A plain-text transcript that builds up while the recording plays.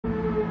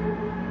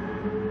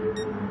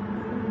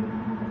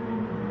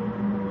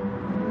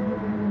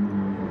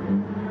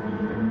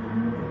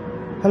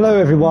Hello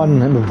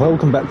everyone and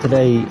welcome back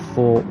today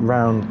for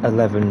round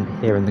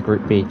 11 here in the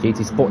Group B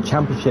GT Sport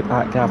Championship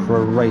at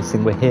Gavra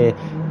Racing. We're here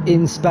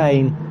in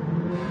Spain.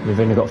 We've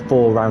only got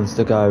 4 rounds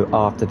to go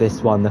after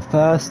this one. The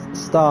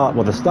start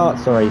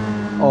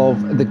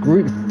of the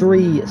Group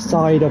 3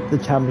 side of the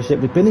championship.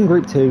 We've been in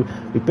Group 2,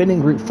 we've been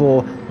in Group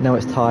 4, now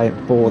it's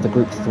time for the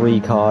Group 3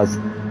 cars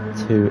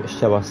to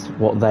show us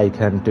what they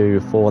can do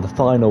for the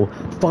final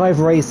 5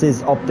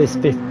 races of this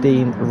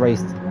 15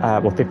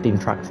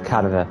 track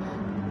Canada.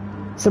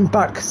 Some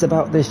facts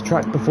about this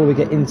track before we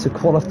get into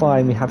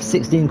qualifying. We have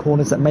 16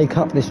 corners that make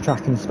up this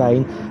track in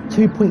Spain.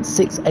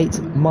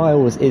 2.68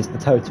 miles is the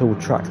total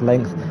track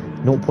length.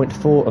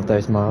 0.4 of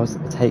those miles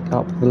take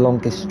up the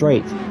longest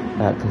straight,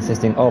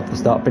 consisting of the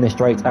start-finish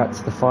straight at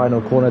the final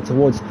corner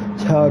towards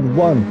turn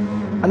 1.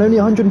 And only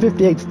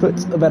 158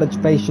 foot of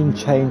elevation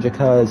change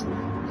occurs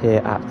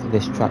here at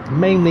this track,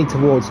 mainly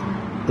towards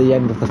the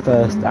end of the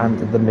first and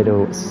the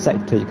middle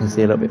sector. You can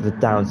see a little bit of a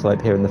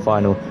downslope here in the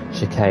final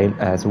chicane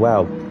as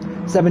well.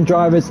 7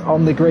 drivers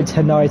on the grid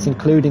tonight,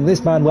 including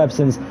this man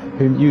Websons,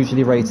 who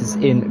usually races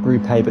in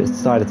Group A but has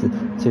decided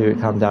to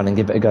come down and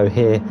give it a go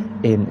here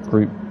in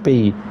Group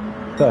B.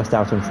 First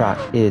out on track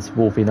is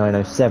Wolfie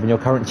 907, your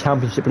current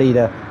championship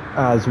leader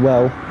as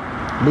well,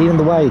 leading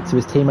the way to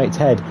his teammate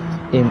Ted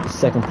in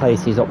second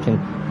place. He's opting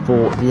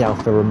for the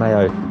Alfa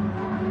Romeo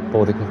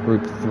for the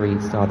Group 3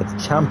 start of the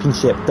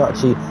championship.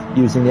 Dutchy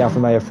using the Alfa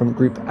Romeo from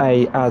Group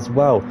A as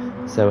well.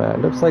 So it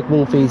looks like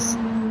Wolfie's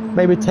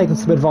maybe taken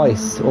some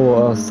advice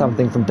or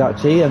something from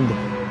Dutchy and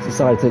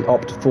decided to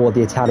opt for the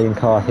Italian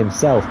car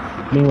himself.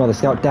 Meanwhile, the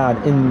Scout Dan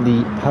in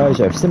the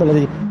Peugeot.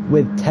 Similarly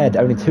with Ted,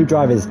 only 2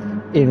 drivers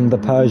in the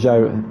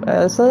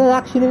Peugeot. So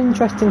actually an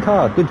interesting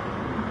car.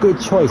 Good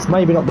choice.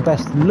 Maybe not the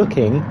best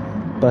looking,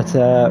 but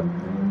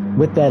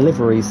with their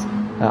liveries,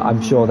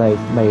 I'm sure they've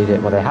made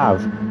it, well, they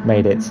have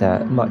made it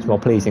much more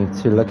pleasing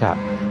to look at.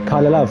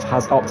 Kyler Love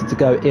has opted to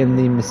go in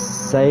the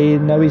Mercedes.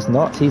 No, he's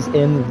not. He's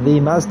in the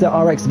Mazda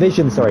RX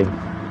Vision,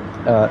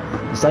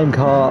 the same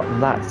car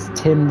that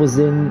Tim was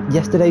in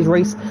yesterday's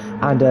race,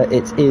 and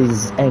it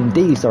is it's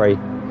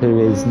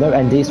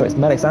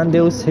Melix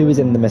Andils who is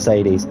in the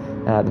Mercedes,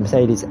 the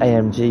Mercedes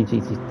AMG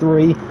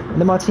GT3,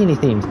 and the Martini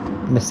themed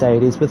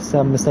Mercedes with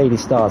some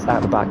Mercedes stars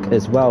at the back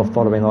as well,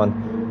 following on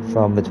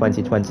from the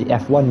 2020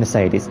 F1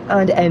 Mercedes.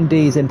 And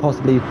ND's in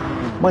possibly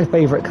my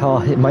favourite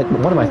car, one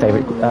of my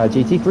favourite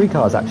GT3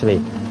 cars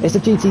actually. It's a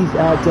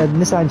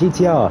Nissan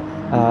GTR.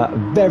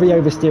 Very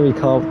oversteery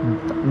car,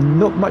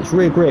 not much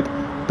rear grip,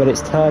 but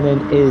its turning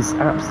is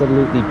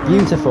absolutely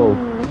beautiful.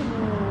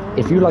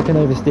 If you like an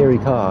oversteery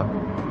car,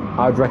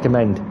 I would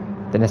recommend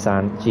the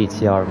Nissan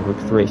GTR in Group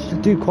 3. It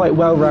should do quite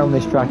well around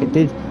this track.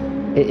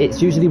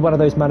 It's usually one of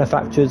those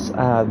manufacturers,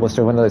 one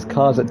of those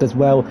cars that does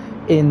well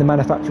in the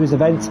manufacturer's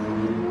event.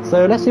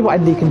 So let's see what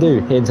Andy can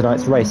do here in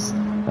tonight's race.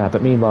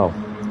 But meanwhile,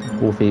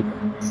 Wolfie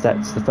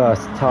sets the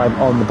first time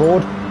on the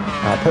board.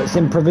 Puts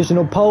in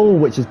provisional pole,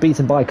 which is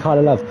beaten by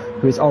Kyler Love,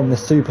 who is on the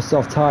super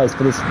soft tyres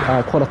for this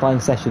qualifying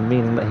session,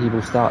 meaning that he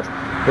will start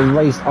the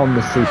race on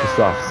the super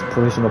softs.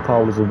 Provisional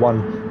pole is a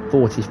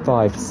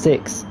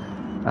 1:45.6,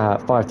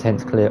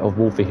 5/10 clear of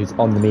Wolfie, who's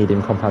on the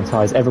medium compound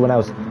tyres. Everyone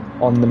else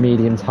on the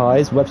medium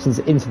tyres. Webson's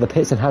into the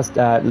pits and has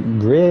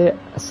rear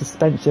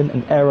suspension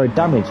and aero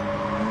damage.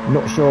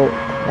 Not sure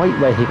quite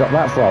where he got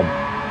that from,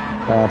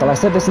 but I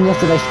said this in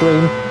yesterday's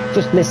stream.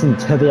 Just listen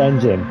to the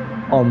engine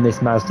on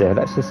this Mazda.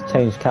 Let's just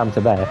change cam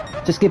to there.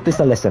 Just give this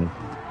a listen.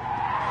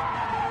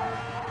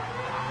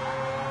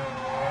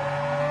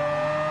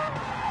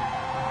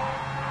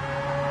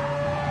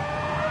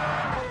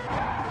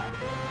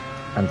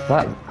 And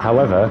that,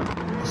 however,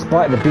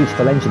 despite the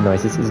beautiful engine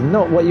noises, is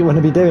not what you want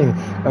to be doing.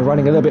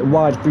 Running a little bit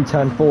wide through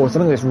turn 4,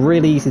 something that's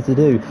really easy to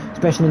do,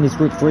 especially in these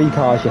Group 3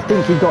 cars. You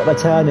think you've got the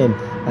turn in,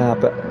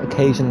 but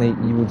occasionally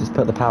you will just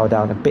put the power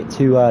down a bit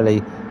too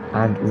early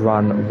and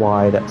run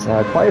wide.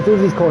 Quite a few of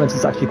these corners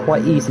is actually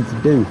quite easy to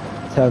do.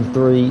 Turn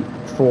 3,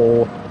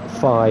 4,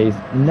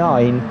 5,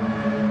 9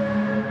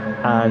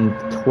 and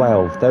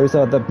 12. Those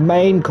are the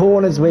main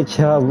corners which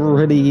are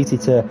really easy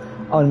to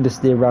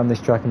understeer around this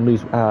track and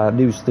lose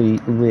the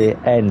rear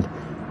end.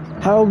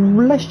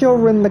 Unless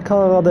you're in the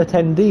car that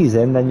ND's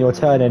in, then your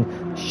turn-in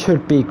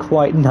should be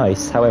quite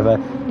nice. However,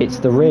 it's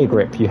the rear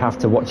grip you have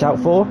to watch out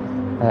for.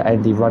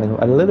 ND running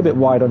a little bit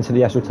wide onto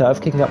the AstroTurf,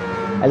 kicking up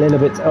a little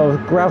bit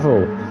of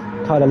gravel.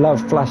 Kyler Love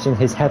flashing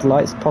his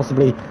headlights,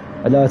 possibly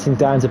alerting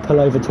Dan to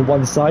pull over to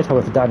one side.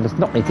 However, Dan does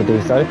not need to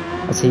do so,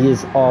 as he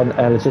is on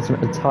a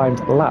legitimately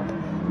timed lap.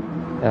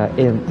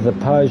 In the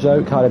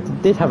Peugeot, Kyler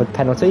did have a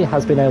penalty,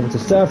 has been able to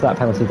serve that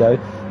penalty though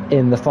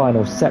in the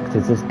final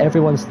sectors, as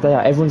everyone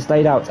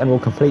stayed out and will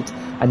complete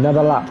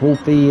another lap.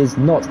 Wolfie is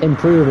not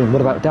improving.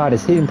 What about Dan?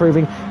 Is he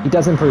improving? He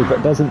does improve,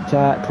 but doesn't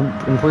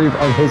improve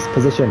on his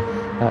position.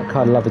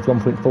 Kyler Love is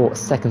 1.4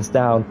 seconds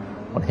down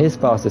on his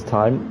fastest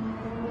time.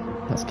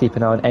 Let's keep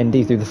an eye on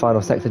ND through the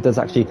final sector. Does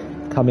actually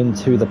come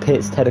into the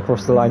pits. Ted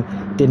across the line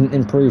didn't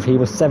improve. He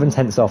was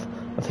 7/10 off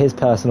of his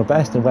personal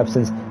best, and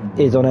Websons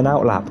is on an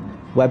outlap.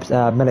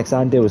 Melix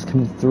Andil is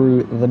coming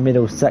through the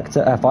middle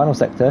sector, final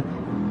sector,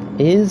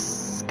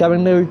 is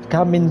going to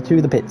come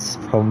into the pits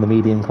from the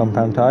medium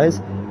compound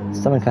tyres.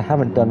 Something I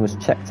haven't done was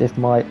checked if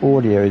my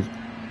audio is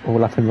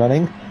all up and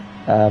running.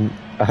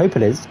 I hope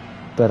it is,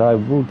 but I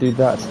will do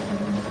that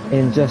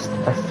in just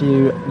a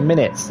few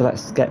minutes. So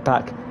let's get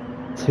back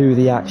to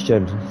the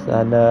action.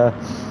 And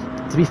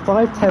to be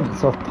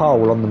 5/10 off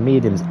pole on the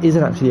mediums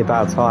isn't actually a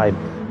bad time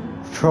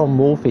from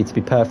Wolfie, to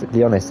be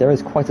perfectly honest. There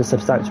is quite a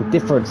substantial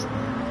difference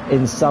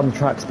in some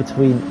tracks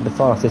between the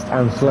fastest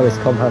and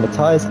slowest compounded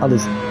tyres,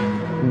 others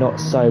not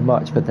so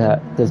much, but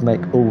that does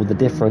make all the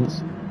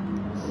difference.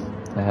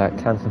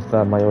 Can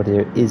confirm my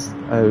audio is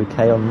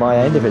okay on my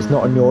end. If it's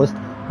not on yours,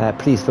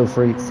 please feel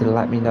free to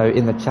let me know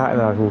in the chat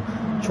and I will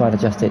try and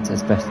adjust it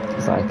as best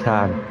as I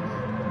can.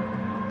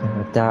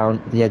 Down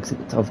the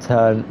exit of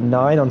turn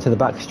 9 onto the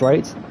back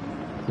straight.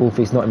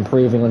 Wolfie's not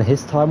improving on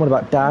his time. What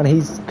about Dan?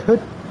 He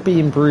could be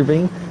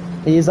improving.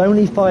 He is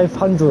only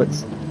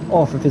 500ths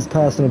off of his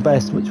personal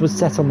best, which was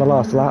set on the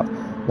last lap.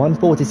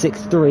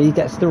 1:46.3,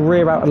 gets the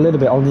rear out a little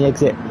bit on the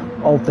exit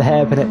of the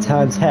hairpin at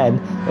turn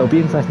 10. It'll be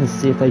interesting to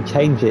see if they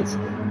change it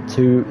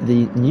to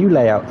the new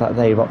layout that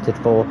they've opted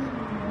for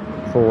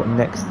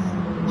next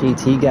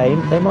GT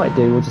game. They might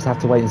do, we'll just have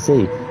to wait and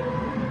see.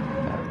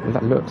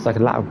 That looks like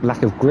a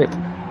lack of grip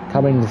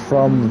coming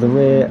from the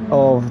rear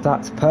of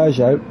that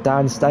Peugeot.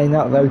 Dan staying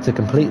out though to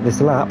complete this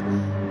lap.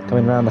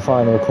 Coming around the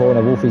final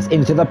corner, Wolfie's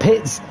into the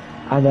pits,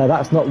 and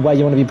that's not where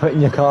you want to be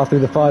putting your car through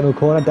the final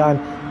corner. Dan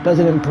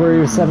doesn't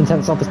improve,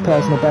 7/10 off his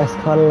personal best.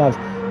 Kyler Love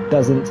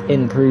doesn't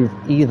improve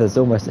either, it's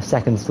almost a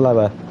second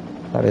slower.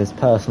 That is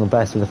personal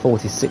best with a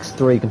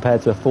 46.3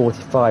 compared to a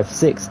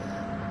 45.6.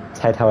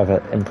 Ted,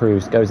 however,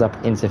 improves, goes up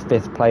into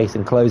 5th place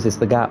and closes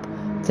the gap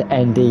to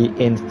ND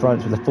in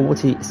front with a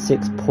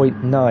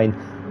 46.9.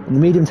 And the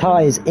medium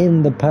tyres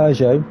in the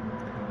Peugeot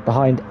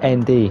behind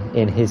ND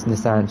in his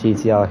Nissan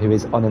GTR, who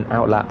is on an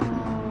outlap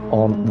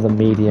on the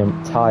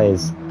medium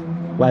tyres.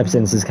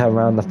 Webson's has come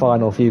around the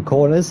final few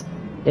corners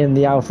in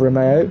the Alfa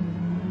Romeo,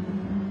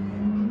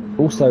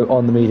 also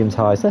on the medium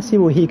tyres. Let's see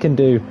what he can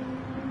do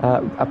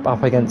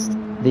up against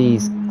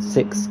these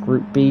 6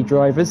 Group B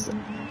drivers.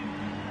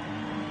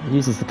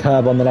 Uses the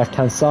curb on the left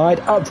hand side,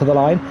 up to the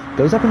line,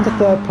 goes up into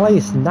 3rd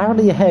place,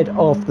 narrowly ahead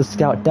of the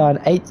Scout Dan,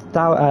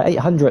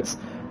 800ths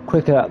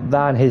quicker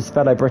than his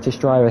fellow British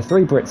driver.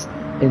 3 Brits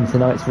in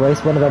tonight's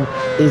race. One of them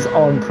is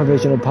on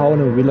provisional pole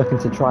and will be looking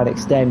to try and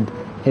extend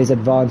his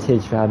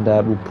advantage, and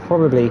will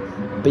probably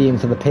be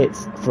into the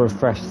pits for a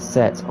fresh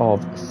set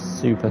of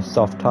super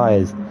soft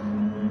tyres.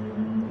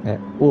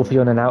 Wolfie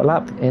on an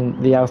outlap in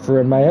the Alfa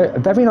Romeo. A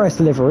very nice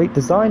livery,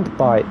 designed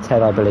by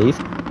Ted, I believe.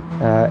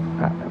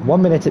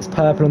 1 minute it's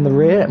purple on the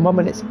rear, and 1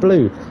 minute it's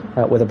blue,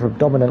 with a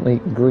predominantly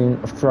green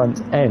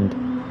front end.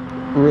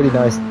 Really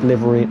nice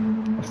livery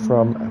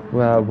from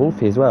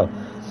Wolfie as well.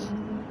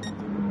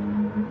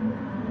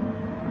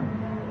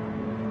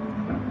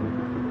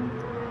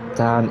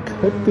 Dan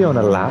could be on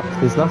a lap.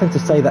 There's nothing to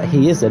say that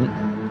he isn't.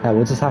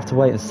 We'll just have to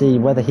wait and see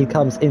whether he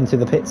comes into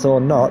the pits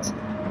or not.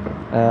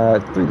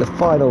 Through the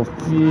final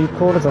few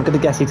corners, I'm going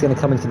to guess he's going to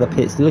come into the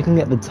pits. Looking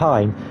at the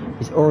time,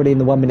 he's already in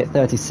the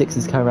 1:36.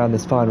 He's coming around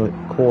this final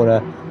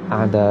corner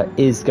and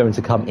is going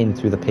to come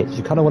into the pits.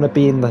 You kind of want to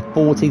be in the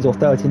 40s or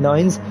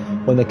 39s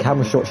when the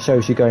camera shot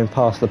shows you going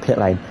past the pit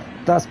lane.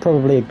 That's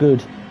probably a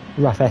good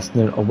rough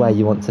estimate of where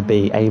you want to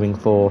be aiming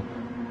for.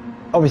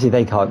 Obviously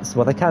they can't,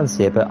 well they can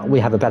see it, but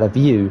we have a better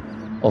view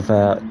of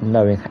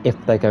knowing if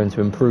they're going to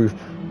improve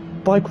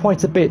by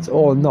quite a bit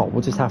or not.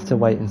 We'll just have to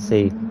wait and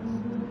see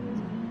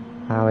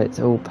how it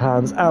all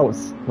pans out.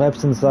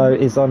 Webson though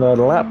is on a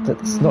lap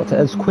that's not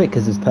as quick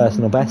as his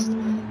personal best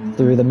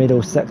through the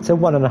middle sector,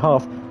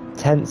 1.5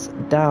 tenths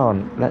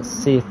down. Let's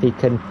see if he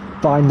can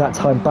find that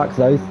time back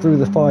though through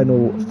the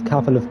final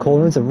couple of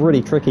corners. A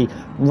really tricky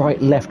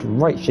right left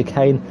right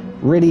chicane,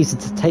 really easy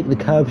to take the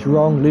curbs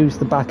wrong, lose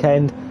the back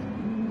end,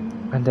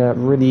 and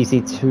really easy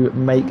to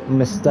make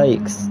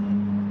mistakes.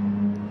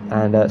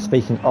 And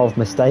speaking of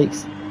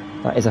mistakes,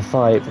 that is a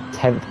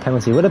 5/10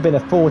 penalty. Would have been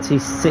a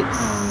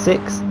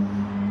 46.6,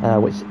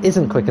 which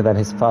isn't quicker than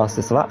his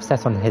fastest lap,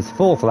 set on his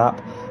 4th lap,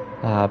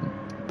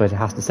 but it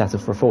has to settle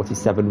for a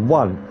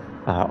 47.1.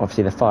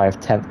 Obviously the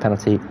 5/10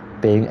 penalty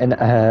being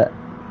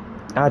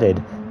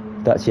added.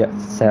 But yet,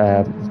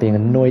 being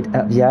annoyed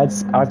at the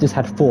ads. I've just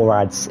had 4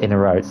 ads in a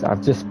row. So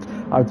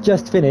I've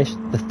just finished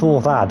the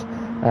 4th ad.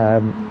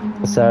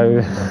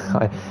 So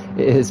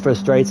it is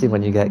frustrating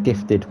when you get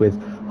gifted with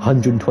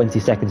 120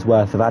 seconds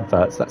worth of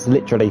adverts. That's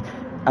literally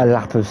a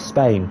lap of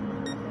Spain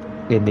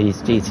in these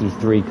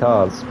GT3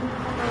 cars.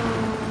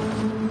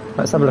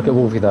 Let's have a look at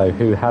Wolfie though,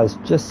 who has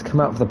just come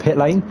out of the pit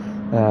lane,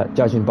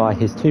 judging by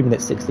his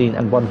 2:16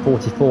 and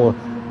 1:44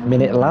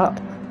 minute lap.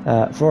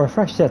 For a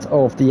fresh set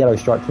of the yellow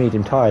striped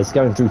medium tyres,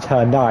 going through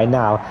turn 9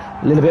 now.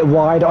 A little bit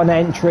wide on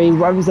entry,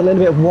 runs a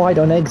little bit wide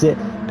on exit,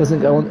 doesn't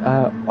go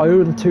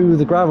on to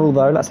the gravel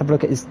though. Let's have a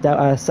look at his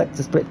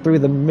sector split through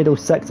the middle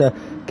sector,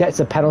 gets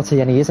a penalty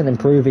and he isn't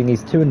improving.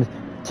 He's 2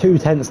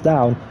 tenths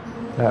down.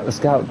 The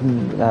Scout,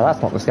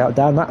 that's not the Scout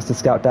down, that's the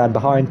Scout down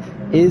behind,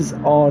 is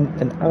on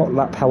an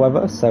outlap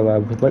however, so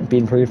we won't be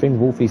improving.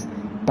 Wolfie's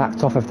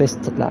backed off of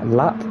that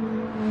lap,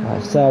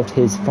 served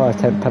his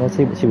 5/10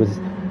 penalty, which he was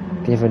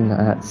given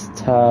at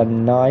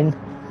turn 9,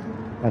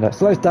 and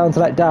slows down to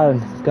let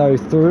Dan go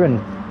through, and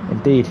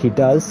indeed he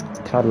does.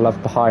 Kind of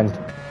love behind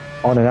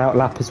on and out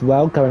lap as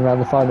well, going around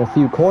the final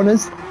few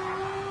corners.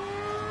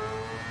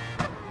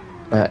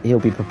 He'll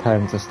be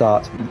preparing to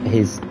start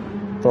his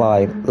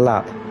flying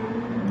lap.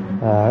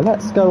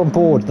 Let's go on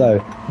board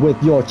though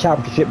with your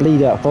championship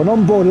leader for an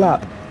on-board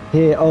lap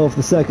here of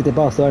the Circuit de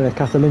Barcelona,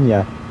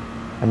 Catalunya,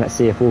 and let's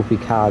see if we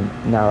can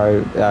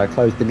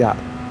close the gap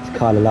to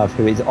Kyler Love,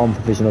 who is on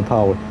provisional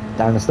pole.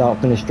 Down the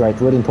start-finish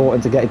straight, really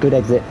important to get a good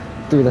exit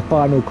through the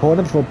final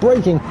corner before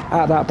braking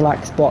at that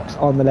black box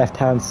on the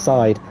left-hand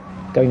side,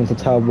 going into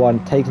turn 1,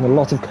 taking a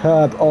lot of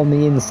curb on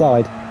the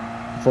inside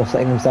before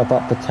setting himself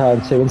up for turn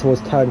 2 and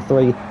towards turn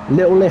 3.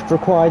 Little lift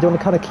required. You want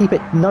to kind of keep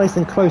it nice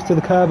and close to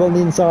the curb on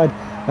the inside.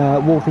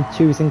 Wolfie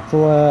choosing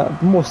for a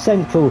more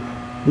central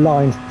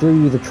line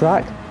through the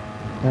track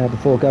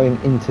before going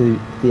into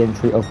the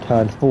entry of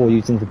turn 4,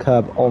 using the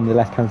curb on the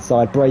left-hand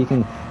side,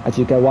 braking as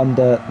you go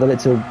under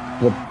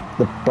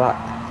the black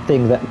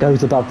thing that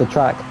goes above the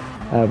track.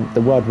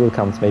 The word will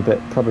come to me, but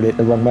probably at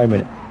the wrong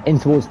moment. In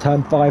towards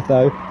turn 5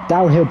 though,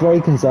 downhill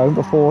braking zone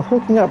before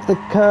hooking up the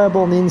curb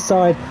on the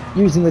inside,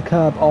 using the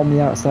curb on the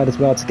outside as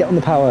well to get on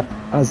the power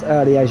as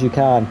early as you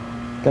can.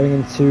 Going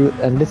into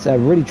a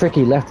really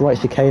tricky left-right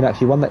chicane,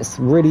 actually, one that's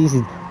really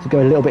easy to go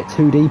a little bit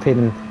too deep in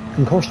and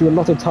can cost you a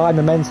lot of time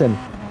momentum,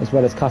 as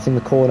well as cutting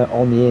the corner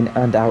on the in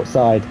and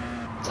outside.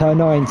 Turn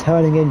 9,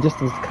 turning in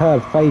just as the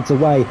curve fades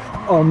away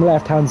on the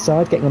left-hand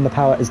side, getting on the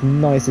power as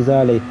nice as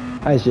early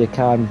as you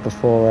can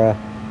before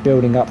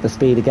building up the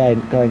speed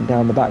again, going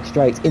down the back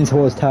straight in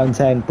towards turn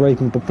 10,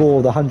 braking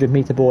before the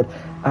 100-metre board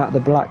at the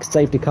black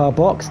safety car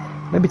box,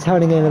 maybe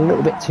turning in a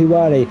little bit too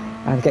early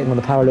and getting on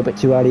the power a little bit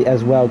too early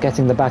as well,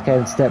 getting the back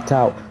end stepped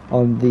out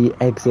on the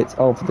exit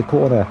of the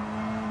corner.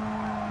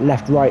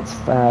 Left, right,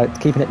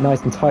 keeping it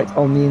nice and tight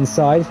on the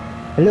inside,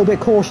 a little bit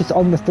cautious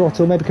on the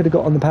throttle, maybe could have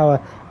got on the power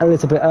a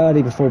little bit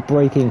early before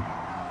braking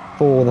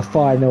for the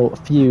final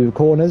few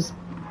corners,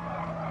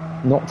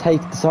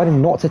 deciding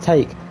not to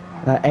take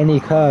any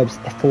curbs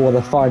for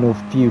the final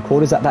few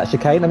corners at that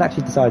chicane, and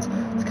actually decides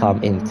to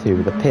come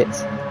into the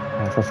pits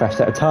for a fresh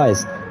set of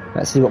tyres.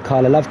 Let's see what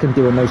Kyler Love can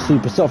do on those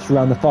super softs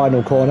around the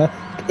final corner.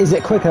 Is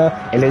it quicker?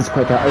 It is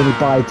quicker, only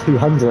by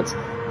 200ths,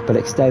 but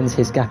extends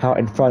his gap out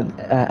in front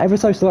ever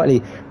so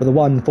slightly with a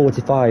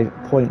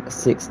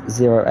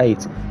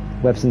 1:45.608.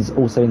 Webson's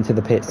also into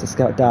the pits. The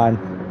Scout Dan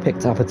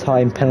picked up a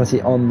time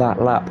penalty on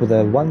that lap with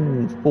a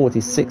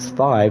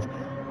 1:46.5.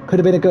 Could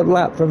have been a good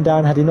lap from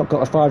Dan had he not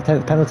got a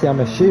 5/10 penalty. I'm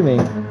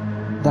assuming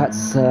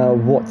that's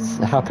what's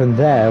happened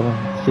there.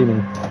 I'm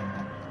assuming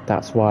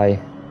that's why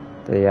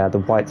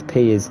the white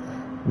P is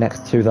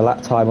next to the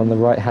lap time on the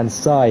right hand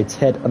side.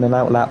 Ted on an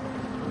out lap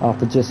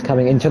after just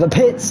coming into the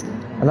pits,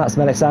 and that's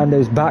Melix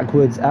Sandoz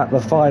backwards at the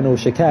final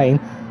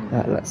chicane.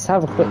 Let's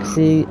have a quick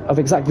see of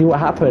exactly what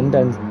happened,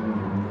 and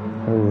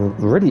a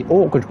really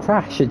awkward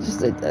crash. It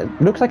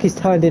looks like he's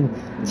turned in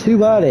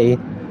too early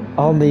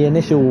on the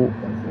initial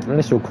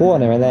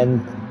corner, and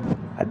then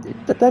I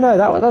don't know,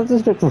 that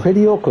just looked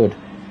really awkward.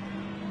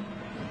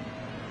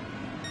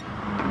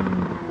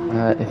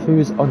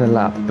 Who's on a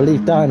lap? I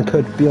believe Dan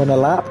could be on a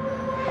lap.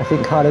 I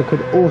think Carlo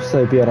could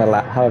also be on a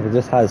lap, however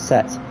just has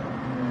set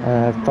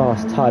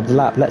fast timed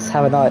lap. Let's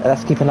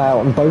keep an eye out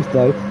on both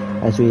though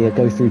as we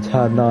go through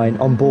turn 9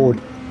 on board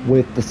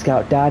with the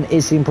Scout Dan.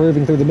 Is he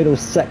improving through the middle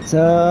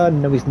sector?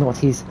 No, he's not.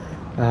 He's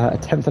a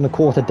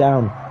 1/10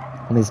 down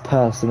on his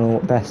personal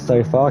best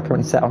so far,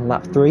 currently set on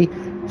lap 3,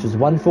 which is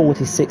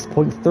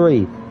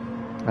 1:46.3,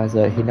 as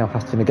he now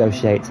has to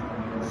negotiate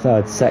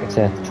third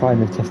sector,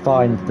 trying to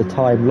find the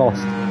time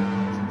lost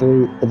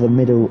through the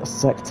middle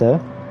sector.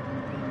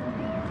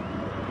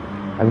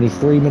 Only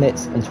 3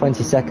 minutes and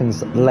 20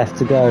 seconds left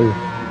to go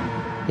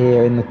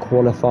here in the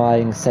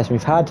qualifying session.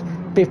 We've had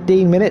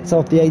 15 minutes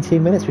of the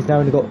 18 minutes. We've now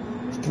only got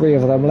 3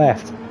 of them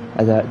left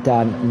as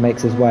Dan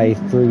makes his way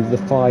through the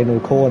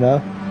final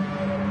corner.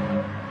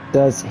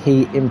 Does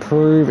he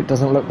improve? It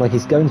doesn't look like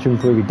he's going to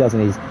improve. He doesn't.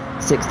 He's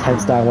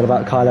 6/10 down. What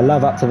about Kyler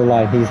Love up to the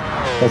line? He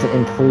doesn't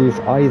improve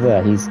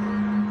either. He's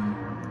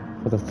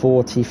with a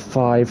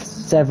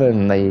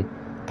 45.7. The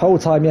pole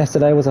time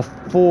yesterday was a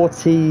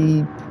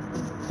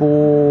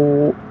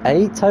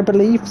 44.8, I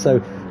believe.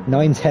 So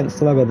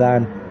 9/10 lower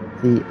than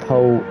the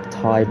pole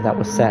time that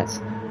was set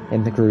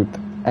in the Group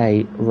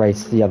A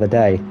race the other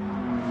day.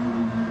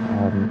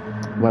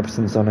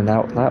 Webson's on an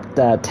out lap.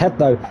 Ted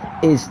though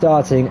is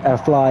starting a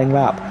flying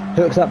lap.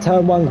 Hooks up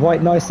turn 1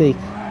 quite nicely,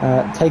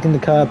 taking the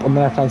curb on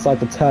the left hand side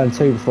for turn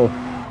 2 before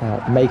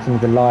making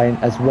the line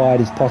as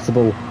wide as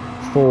possible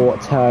for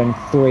turn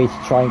 3 to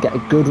try and get a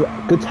good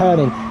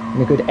turning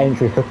and a good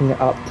entry, hooking it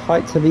up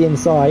tight to the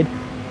inside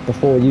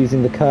before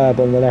using the curb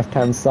on the left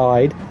hand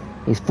side.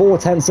 He's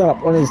 4/10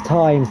 up on his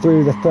time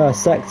through the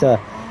first sector,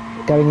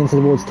 going into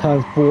towards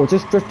turn 4,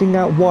 just drifting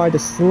out wider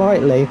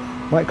slightly.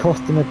 Might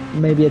cost him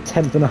maybe a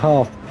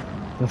 1/10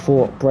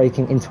 before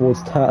braking in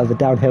towards the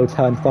downhill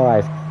turn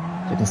 5.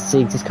 You can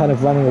see just kind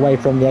of running away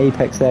from the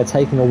apex there,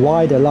 taking a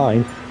wider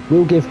line.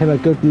 Will give him a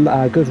good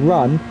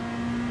run.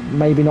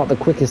 Maybe not the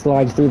quickest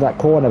line through that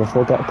corner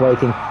before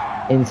breaking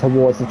in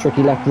towards the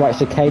tricky left-right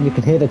chicane. You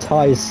can hear the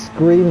tyres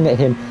screaming at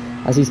him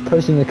as he's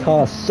pushing the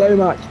car so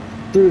much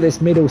through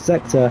this middle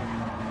sector.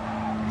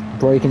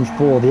 Braking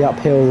for the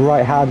uphill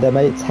right-hander,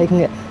 taking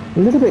it a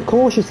little bit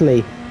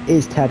cautiously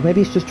is Ted.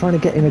 Maybe he's just trying to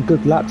get in a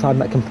good lap time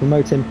that can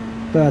promote him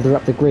further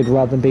up the grid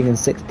rather than being in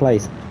 6th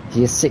place.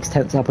 He is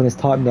 6/10 up on his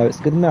time though. It's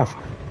good enough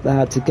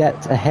to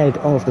get ahead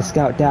of the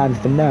Scout Dan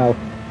for now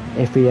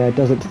if he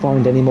doesn't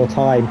find any more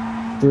time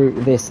through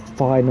this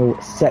final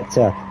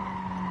sector.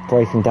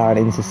 Braking down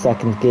into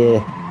 2nd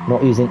gear,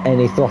 not using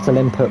any throttle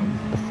input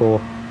before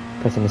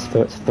putting his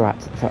foot flat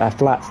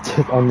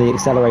on the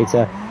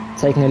accelerator,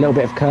 taking a little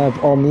bit of curb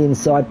on the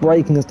inside,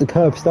 braking as the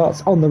curb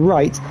starts on the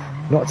right,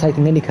 not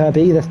taking any curb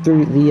either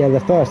through the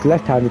first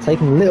left-hander,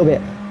 taking a little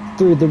bit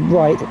through the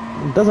right.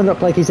 Doesn't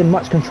look like he's in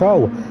much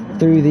control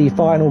through the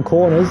final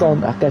corners.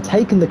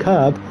 Taking the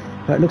curb,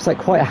 it looks like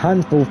quite a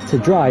handful to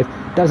drive.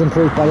 Does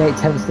improve by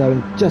 8/10 though,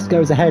 and just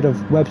goes ahead of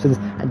Webson's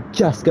and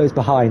just goes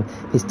behind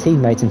his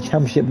teammate and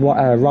championship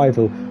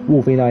rival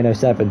Wolfie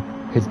 907,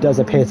 who does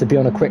appear to be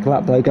on a quick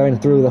lap though, going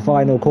through the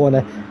final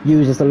corner.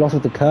 Uses a lot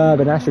of the curb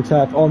and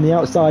AstroTurf on the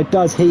outside.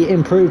 Does he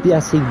improve?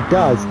 Yes, he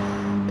does.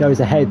 Goes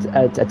ahead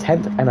at a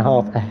 10th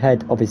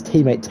ahead of his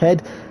teammate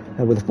Ted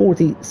with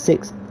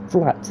 46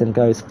 flats and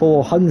goes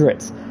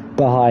 400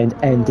 behind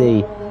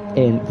ND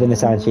in the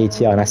Nissan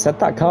GTR. And I said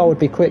that car would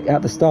be quick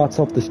at the start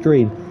of the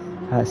stream,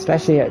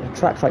 especially at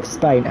tracks like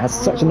Spain. It has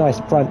such a nice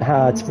front,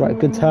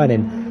 good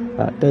turn-in.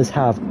 Does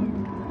have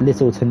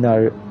little to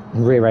no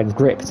rear end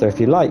grip, so if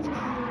you like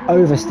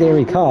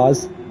oversteery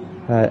cars,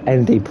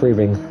 ND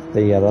proving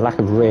the lack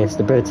of rear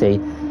stability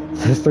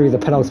through the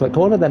penultimate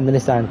corner, then the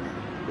Nissan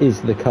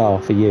is the car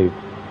for you.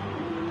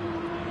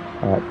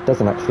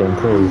 Doesn't actually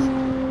improve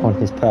on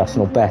his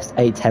personal best,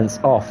 8/10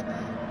 off.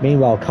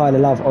 Meanwhile,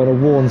 Kyler Love on a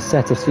worn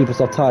set of super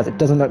soft tyres. It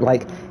doesn't look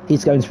like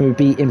he's going to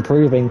be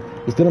improving.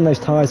 He's been on those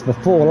tyres for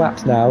 4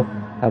 laps now.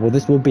 Well,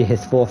 this will be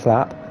his 4th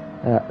lap.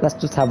 Let's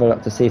just have a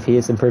look to see if he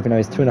is improving. Now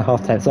he's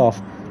 2.5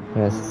 off.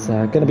 It's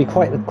going to be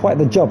quite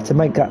the job to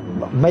make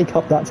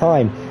up that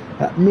time.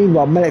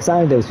 Meanwhile, Melix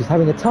Anders, who's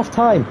having a tough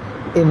time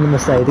in the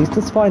Mercedes,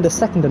 does find a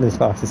second on his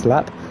fastest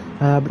lap,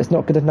 but it's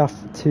not good enough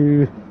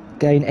to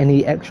gain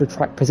any extra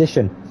track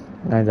position.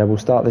 And we'll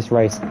start this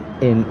race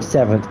in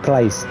 7th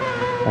place.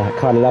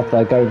 Kyler Love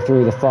though going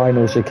through the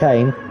final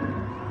chicane.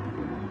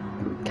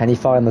 Can he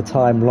find the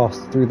time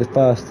lost through the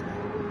first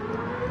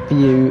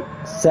few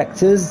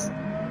sectors?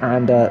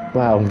 And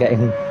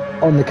getting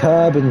on the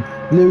curb and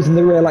losing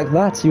the rear like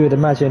that, you would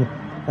imagine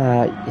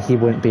he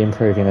wouldn't be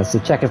improving. As the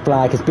checkered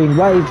flag has been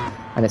waved,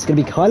 and it's going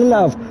to be Kyler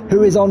Love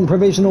who is on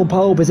provisional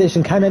pole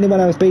position. Can anyone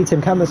else beat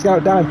him? Can the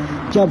Scout down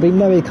jumping?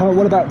 No, he can't.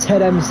 What about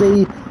Ted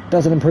MC?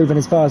 Doesn't improve in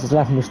his fastest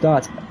lap and will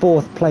start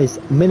 4th place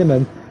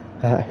minimum.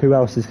 Who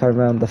else is coming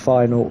around the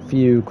final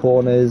few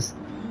corners?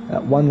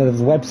 One of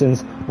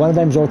Webson's, one of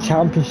them's your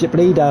championship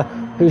leader,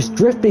 who's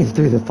drifting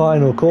through the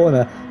final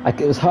corner.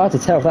 It was hard to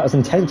tell if that was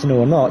intentional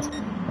or not,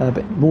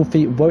 but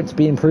Wolfie won't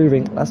be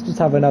improving. Let's just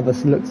have another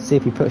look to see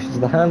if he pushes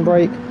the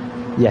handbrake.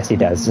 Yes, he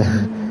does.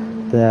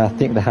 I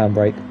think the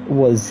handbrake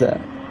was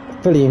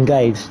fully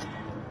engaged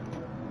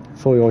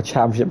for your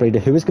championship leader,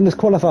 who is going to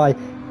qualify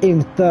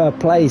in 3rd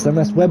place,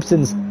 unless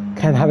Webson's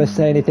can have us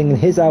say anything in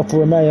his Alfa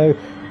Romeo.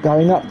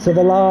 Going up to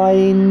the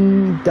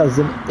line,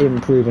 doesn't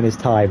improve in his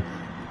time.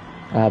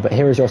 But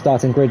here is your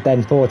starting grid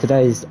then for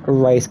today's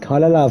race.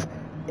 Kyler Love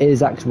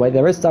is actually,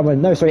 there is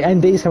someone,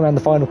 ND's coming around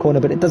the final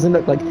corner, but it doesn't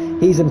look like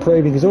he's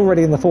improving. He's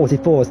already in the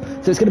 44s.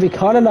 So it's going to be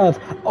Kyler Love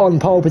on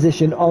pole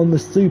position on the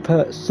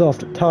super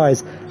soft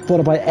tyres,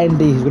 followed by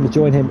ND, who's going to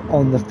join him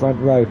on the front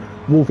row.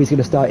 Wolfie's going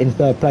to start in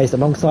 3rd place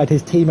alongside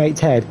his teammate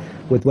Ted,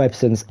 with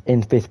Webson's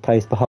in 5th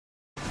place behind.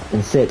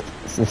 In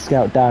 6th, the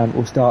Scout Dan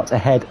will start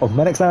ahead of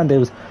Melix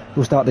Anders, who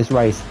will start this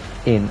race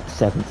in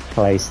 7th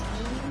place.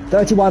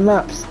 31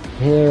 laps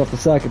here off the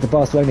circuit to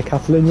Barcelona,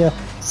 Catalunya.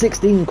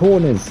 16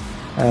 corners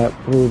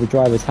will the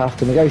drivers have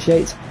to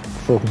negotiate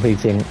before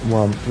completing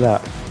 1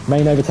 lap.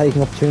 Main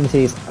overtaking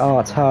opportunities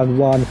are turn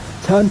 1,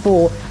 turn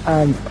 4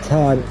 and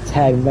turn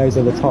 10. Those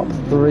are the top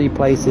 3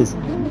 places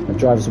the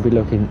drivers will be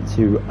looking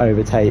to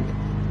overtake.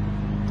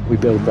 We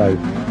build though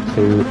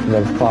to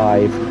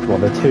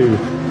the 2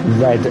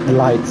 red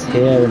lights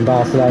here in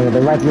Barcelona.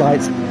 The red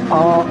lights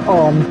are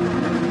on,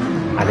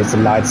 and it's a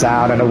lights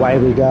out, and away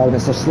we go. And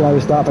it's a slow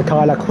start for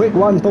Kyler. Quick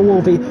one for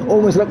Wolfie.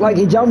 Almost looked like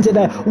he jumped in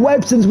there.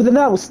 Webson's with an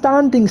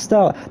outstanding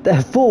start.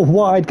 They're 4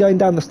 wide going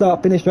down the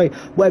start-finish straight.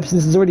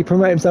 Webson's has already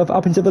promoted himself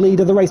up into the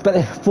lead of the race, but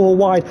they're 4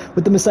 wide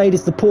with the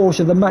Mercedes, the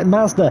Porsche, the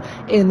Mazda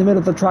in the middle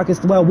of the track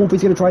as well.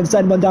 Wolfie's going to try and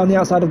send one down the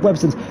outside of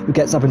Webson's, who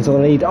gets up into the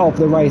lead of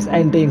the race.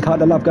 ND and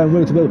Kyler Love going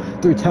wheel to wheel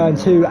through turn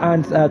 2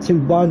 and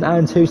 1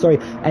 and 2.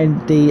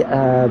 ND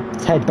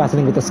Ted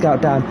battling with the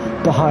Scout down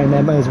behind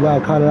them as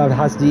well. Kyler Love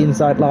has the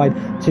inside line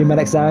to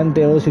Melix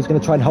Anders, who's going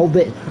to try and hold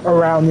it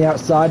around the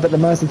outside, but the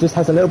Mercy just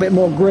has a little bit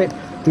more grip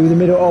through the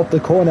middle of the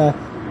corner.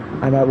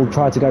 and will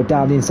try to go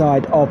down the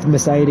inside of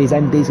Mercedes.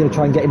 ND's going to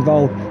try and get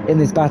involved in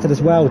this battle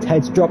as well.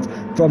 Ted's dropped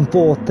from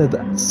 4th to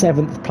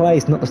 7th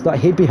place, not the start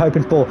he'd be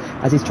hoping for,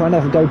 as he's trying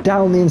to go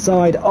down the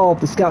inside of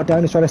the Scout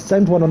Down. He's trying to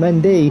send one on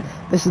ND.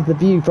 This is the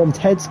view from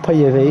Ted's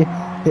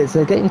POV. It's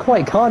getting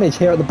quite carnage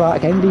here at the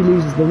back. ND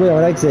loses the rear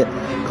on exit,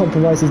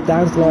 compromises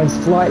Dan's line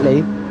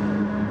slightly.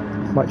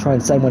 Might try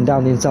and send one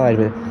down the inside,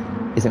 but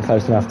isn't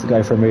close enough to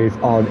go for a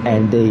move on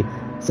ND.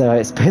 So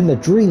it's been the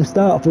dream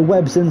start for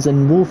Websons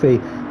and Wolfie.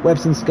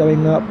 Websons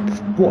going up,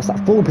 what's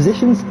that, 4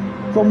 positions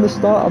from the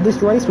start of this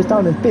race. Was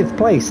down in 5th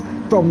place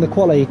from the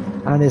quali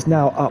and is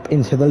now up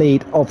into the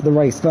lead of the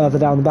race. Further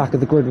down the back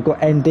of the grid, we've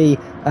got ND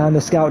and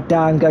the Scout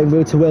Dan going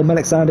wheel to wheel.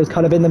 Alexander's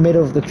kind of in the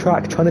middle of the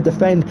track trying to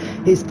defend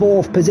his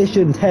 4th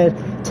position. Ted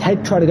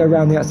trying to go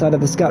around the outside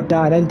of the Scout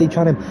Dan. ND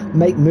trying to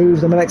make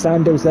moves on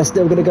Alexander's. They're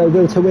still going to go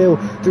wheel to wheel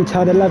through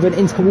turn 11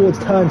 in towards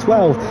turn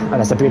 12, and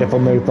that's a beautiful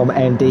move from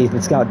ND.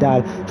 The Scout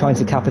Dan trying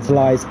to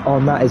capitalise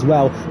on that as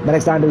well.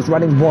 Alexander's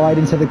running wide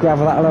into the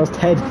gravel. That allows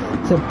Ted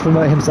to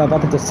promote himself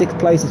up into 6th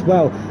place as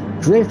well.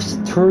 Drifts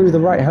through the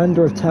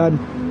right-hander of turn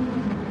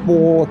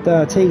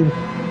 413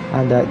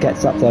 and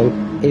gets up though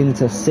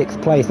into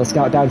 6th place. The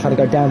Scout Down trying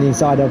to go down the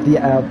inside of the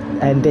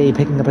ND,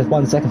 picking up a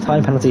 1 second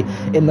time penalty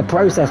in the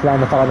process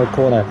around the final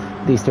corner.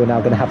 These two are now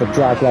going to have a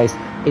drag race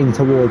in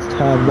towards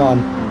turn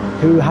 1.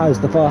 Who has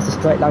the fastest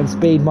straight line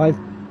speed? I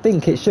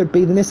think it should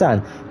be the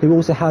Nissan, who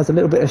also has a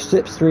little bit of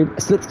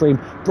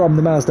slipstream from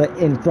the Mazda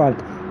in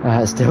front.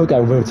 Still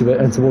going wheel to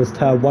it and towards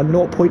turn 1.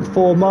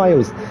 0.4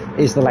 miles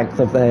is the length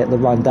of the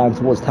run down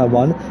towards turn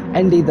 1.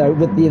 ND though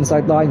with the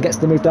inside line gets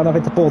the move done up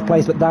into 4th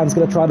place, but Dan's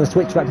going to try the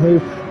switchback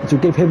move, which will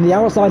give him the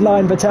outside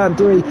line for turn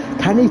 3.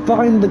 Can he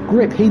find the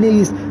grip he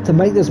needs to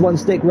make this one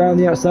stick round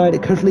the outside?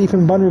 It could leave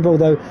him vulnerable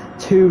though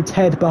to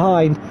Ted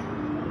behind.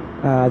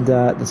 And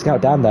the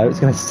Scout Down though, it's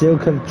going to still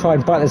try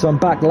and fight this one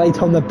back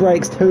late on the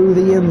brakes to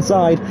the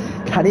inside.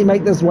 Can he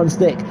make this one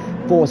stick?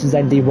 Forces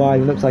ND wide.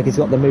 It looks like he's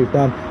got the move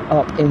done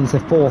up into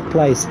 4th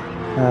place.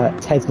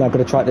 Ted's now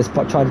going to try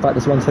and fight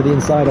this one to the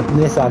inside of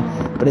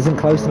Nissan, but isn't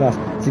close enough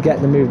to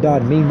get the move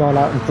done. Meanwhile,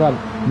 out in front,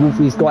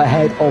 Wolfie's got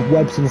ahead of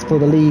Websons for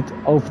the lead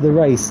of the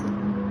race.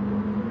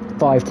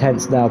 5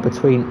 tenths now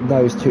between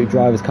those two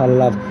drivers. Kind of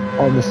love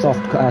on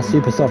the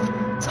super soft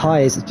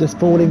tyres, just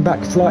falling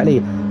back slightly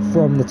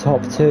from the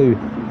top 2.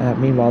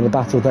 Meanwhile, the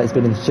battle that has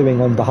been ensuing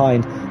on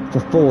behind for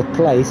 4th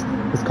place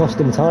has cost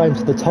him time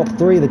to the top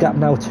 3. The gap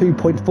now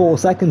 2.4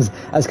 seconds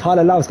as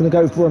Kyler Love's going to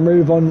go for a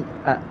move on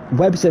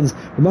Websons,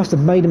 who must have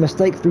made a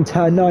mistake through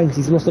turn 9 because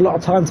he's lost a lot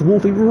of time to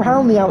Wolfie.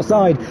 Round the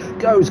outside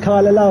goes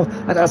Kyler Love,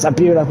 and that's a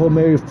beautiful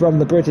move from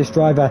the British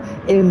driver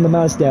in the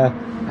Mazda,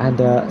 and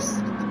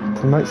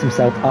promotes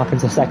himself up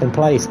into 2nd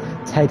place.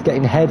 Ted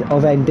getting ahead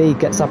of ND,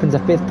 gets up into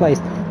 5th place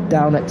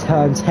down at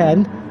turn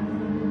 10.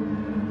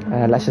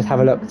 Let's just have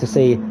a look to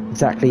see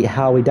exactly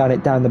how he done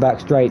it down the back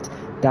straight.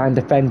 Dan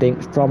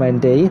defending from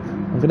ND.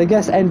 I'm going to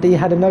guess ND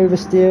had an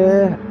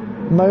oversteer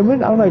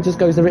moment. I don't know, just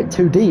goes a bit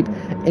too deep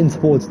in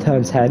towards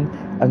turn 10,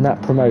 and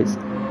that promotes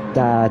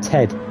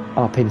Ted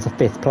up into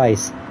 5th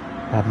place.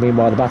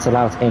 Meanwhile, the battle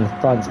out in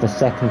front for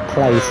 2nd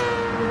place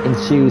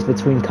ensues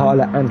between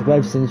Kyler and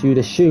Websons. You'd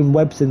assume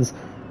Websons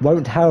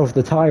won't have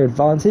the tyre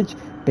advantage,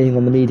 being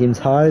on the medium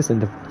tyres,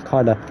 and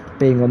Kyler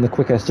being on the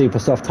quicker super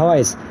soft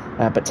tyres.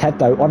 But Ted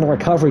though, on a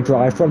recovery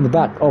drive from the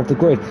back of the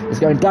grid, is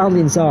going down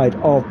the inside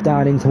of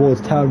Dan in towards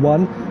turn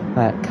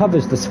 1,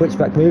 covers the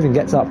switchback move and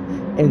gets up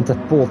into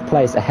 4th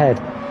place ahead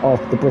of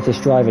the British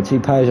driver. 2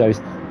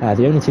 Peugeots,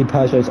 the only 2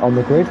 Peugeots on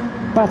the grid,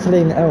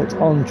 battling out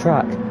on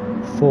track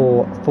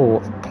for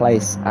 4th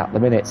place at the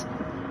minute.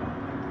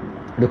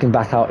 Looking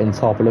back out in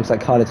top, it looks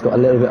like Kyler's got a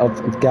little bit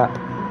of gap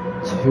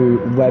to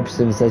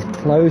Websons. They've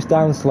closed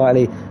down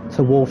slightly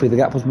to Wolfie. The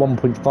gap was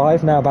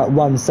 1.5, now about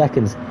 1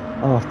 second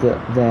after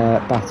their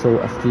battle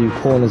a few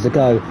corners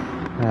ago.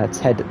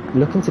 Ted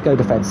looking to go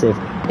defensive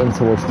in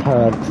towards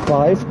turn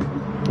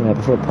 5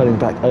 before pulling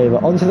back over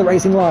onto the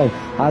racing line.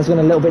 Has gone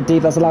a little bit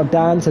deep. That's allowed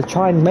Dan to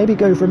try and maybe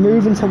go for a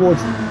move in towards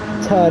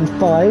turn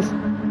 5.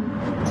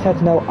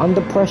 Ted now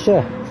under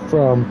pressure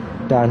from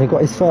Dan, who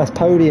got his first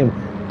podium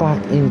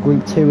back in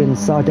Group 2 in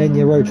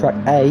Sardinia Road Track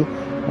A.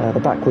 The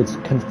backwards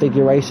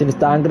configuration is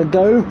Dan going to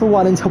go for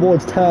one in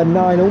towards turn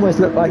 9. Almost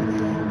looked like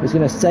he was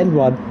going to send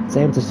one, so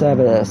him to serve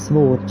a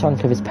small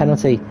chunk of his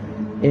penalty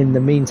in the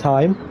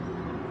meantime.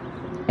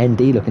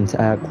 ND looking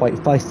quite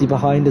feisty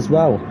behind as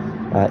well.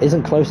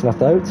 Isn't close enough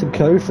though to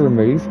go for a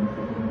move.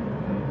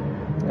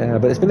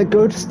 But it's been a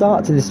good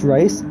start to this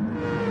race.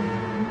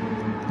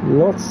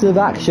 Lots of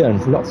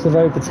action, lots of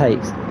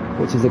overtakes,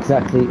 which is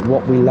exactly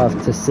what we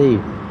love to see.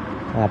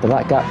 But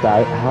that gap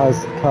though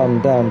has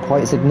come down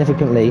quite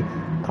significantly.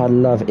 Kind of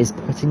Love is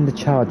putting the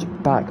charge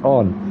back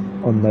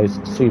on those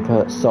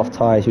super soft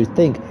tyres. You'd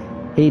think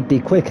he'd be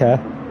quicker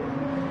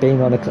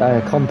being on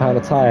a compound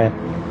of tyre,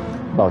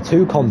 well,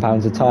 2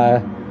 compounds of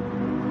tyre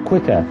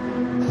quicker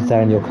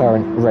than your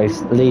current race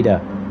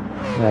leader.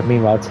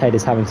 Meanwhile, Ted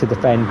is having to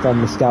defend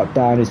from the Scout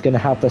Down, who's going to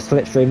have the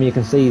slipstream. You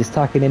can see he's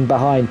tucking in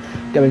behind,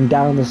 going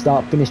down the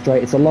start-finish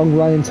straight. It's a long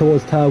run in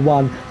towards turn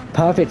 1.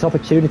 Perfect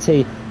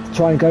opportunity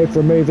try and go for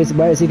a move.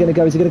 Where is he going to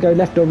go? Is he going to go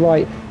left or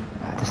right?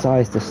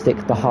 Decides to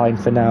stick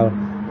behind for now.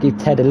 Give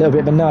Ted a little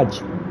bit of a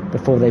nudge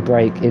before they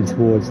break in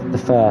towards the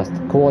first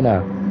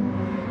corner.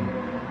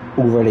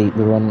 Already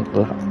we're on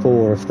lap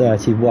 4 of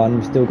 31.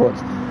 We've still got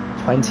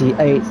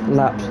 28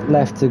 laps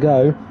left to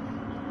go.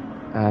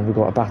 And we've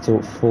got a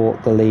battle for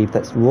the lead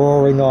that's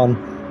roaring on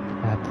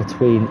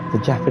between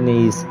the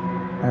Japanese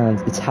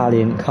and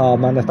Italian car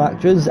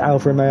manufacturers.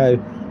 Alfa Romeo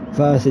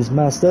versus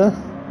Mazda.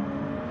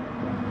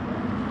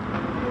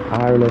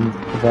 Ireland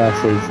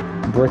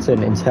versus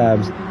Britain in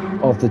terms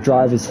of the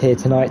drivers here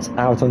tonight,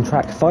 out on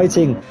track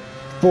fighting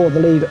for the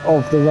lead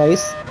of the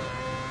race.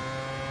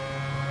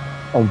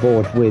 On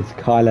board with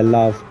Kyla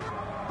Love.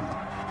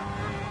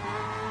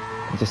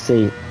 You just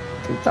see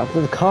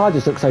the car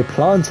just looks so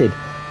planted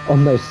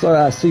on those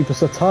super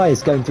soft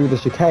tyres going through the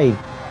chicane.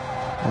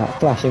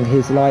 Flashing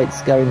his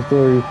lights going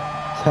through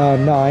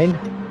turn 9.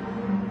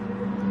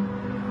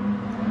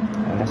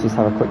 Let's just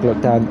have a quick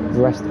look down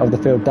the rest of the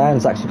field.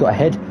 Dan's actually got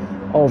ahead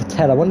of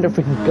Ted. I wonder if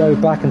we can go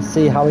back and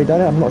see how he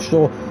done it. I'm not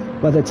sure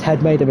whether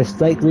Ted made a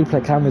mistake.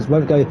 Replay cameras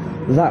won't go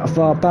that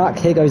far back.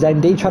 Here goes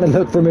ND trying to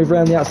look for a move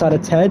around the outside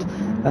of Ted.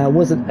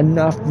 Wasn't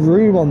enough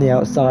room on the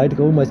outside,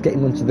 almost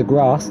getting onto the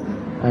grass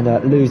and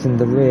losing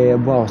the rear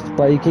whilst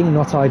braking.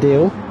 Not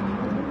ideal.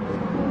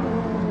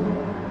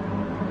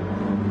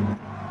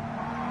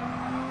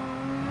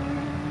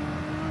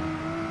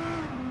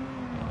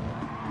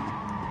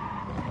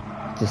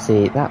 To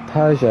see that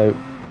Peugeot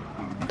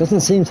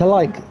doesn't seem to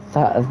like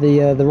that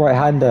the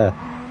right-hander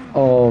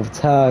of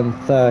turn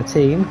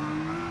 13.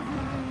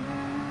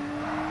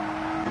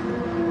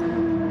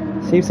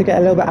 Seems to get a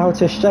little bit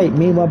out of shape.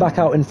 Meanwhile, back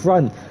out in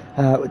front,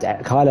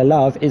 Kyla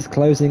Love is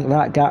closing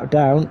that gap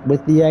down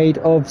with the aid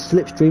of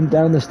Slipstream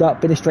down the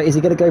start finish straight. Is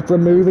he going to go for a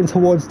move in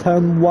towards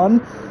turn 1?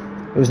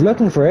 He was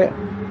looking for it.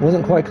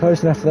 Wasn't quite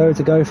close enough though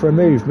to go for a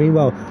move.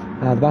 Meanwhile,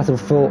 the battle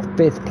for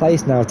 5th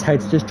place now.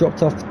 Ted's just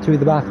dropped off to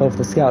the back of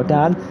the Scout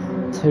Dan.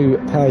 2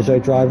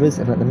 Peugeot drivers,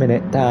 and at the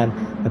minute Dan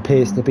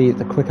appears to be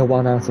the quicker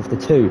one out of the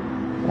 2.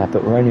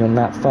 But we're only on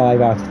lap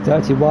 5 out of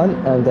 31,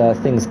 and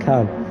things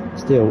can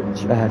still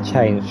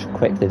change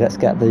quickly. Let's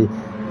get the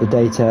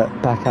data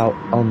back out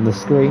on the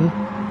screen,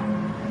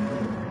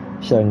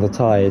 showing the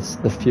tyres,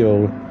 the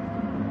fuel,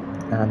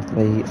 and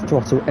the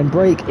throttle and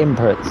brake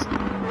inputs.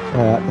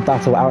 The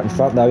battle out in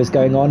front though is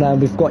going on, and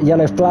we've got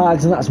yellow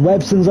flags, and that's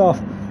Webson's off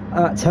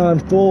at turn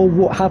 4.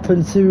 What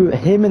happened to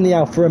him in the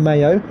Alfa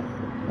Romeo?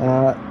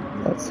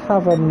 Let's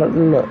have a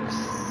look.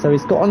 So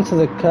he's got onto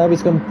the curb,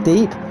 he's gone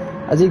deep.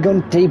 Has he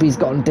gone deep? He's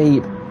gone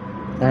deep,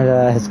 and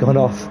has gone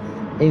off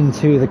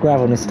into the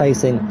gravel and is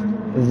facing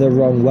the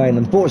wrong way, and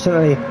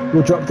unfortunately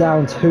will drop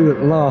down to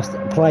last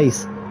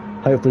place.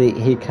 Hopefully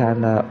he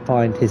can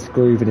find his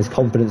groove and his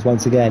confidence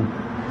once again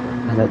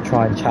and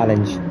try and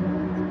challenge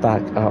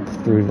back up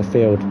through the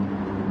field.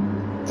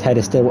 Ted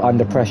is still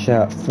under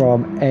pressure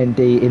from ND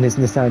in his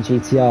Nissan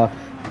GTR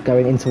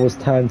going in towards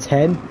turn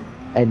 10.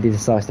 ND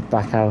decides to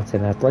back out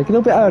and brake a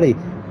little bit early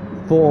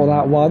for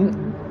that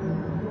one.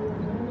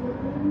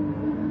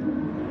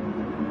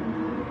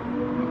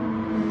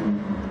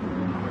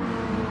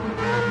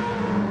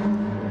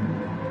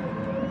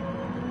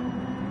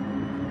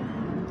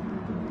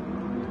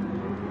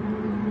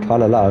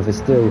 Kyla Love is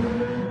still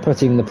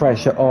putting the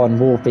pressure on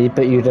Wolfie,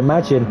 but you'd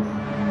imagine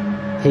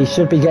he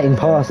should be getting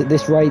past at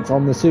this rate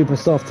on the super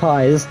soft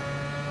tyres,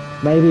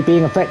 maybe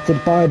being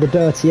affected by the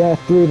dirty air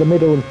through the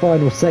middle and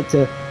final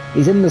sector.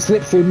 He's in the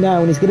slipstream now,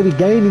 and he's going to be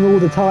gaining all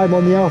the time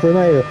on the Alfa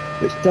Romeo,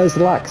 which does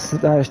lack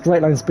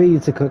straight line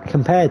speed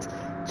compared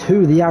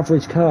to the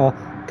average car.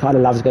 Kyla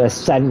Love's going to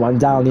send one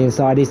down the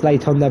inside. He's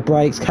late on the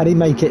brakes. Can he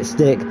make it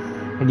stick?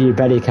 And you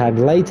bet he can.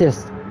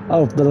 Latest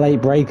of the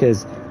late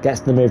breakers gets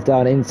the move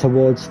done in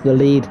towards the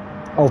lead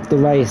of the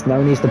race. Now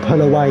he needs to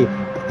pull away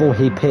before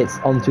he pits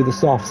onto the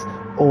softs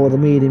or the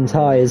medium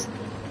tyres.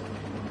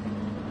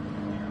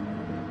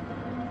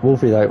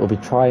 Wolfie though will be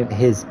trying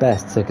his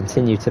best to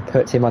continue to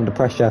put him under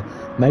pressure,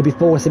 maybe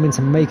force him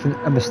into making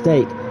a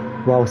mistake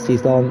whilst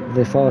he's on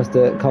the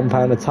faster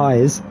compounder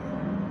tyres.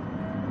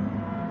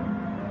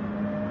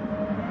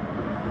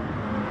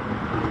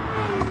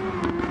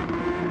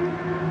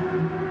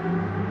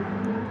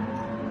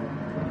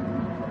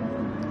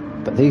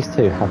 But these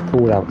two have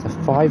pulled out a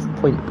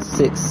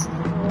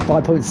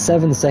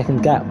 5.7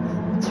 second gap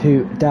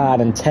to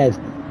Dan and Ted.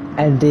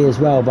 ND as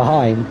well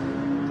behind.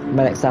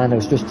 Alexander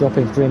was just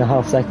dropping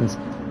 3.5 seconds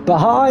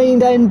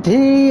behind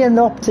ND and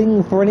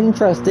opting for an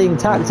interesting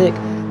tactic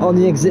on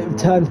the exit of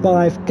turn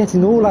 5,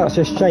 getting all out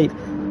of shape,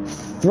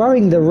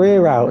 throwing the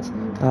rear out.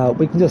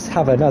 We can just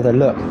have another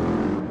look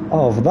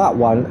of that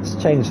one. Let's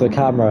change the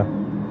camera,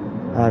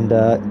 and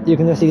you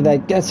can just see they're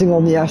getting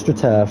on the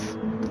AstroTurf,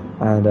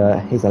 and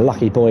he's a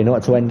lucky boy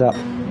not to end up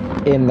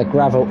in the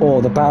gravel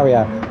or the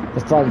barrier. The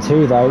front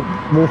two though,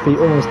 Wolfie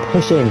almost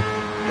pushing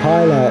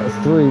Kyla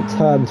through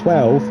turn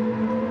 12.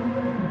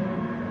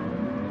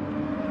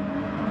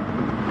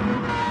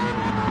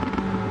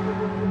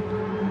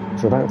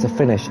 We're about to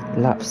finish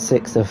lap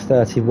 6 of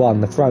 31.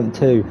 The front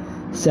two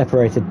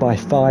separated by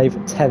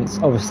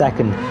 5/10 of a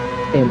second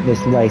in this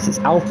race. It's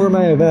Alfa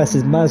Romeo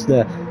versus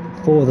Mazda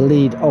for the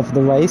lead of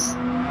the race.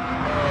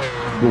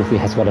 Wolfie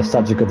has got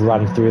such a good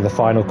run through the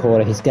final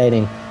corner. He's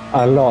gaining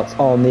a lot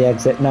on the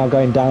exit. Now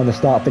going down the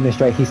start-finish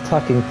straight, he's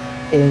tucking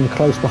in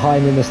close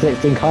behind in the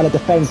slipstream. Kyler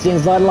defends the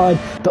inside line,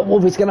 but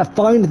Wolfie's going to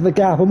find the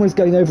gap, almost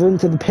going over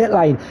into the pit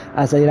lane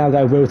as they now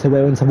go wheel to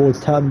wheel in towards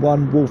turn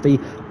one. Wolfie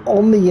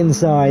on the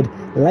inside,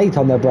 late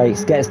on the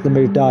brakes, gets the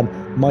move done.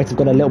 Might have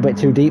gone a little bit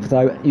too deep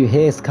though. You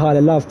hear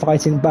Kyler Love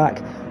fighting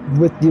back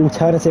with the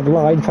alternative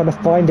line, trying to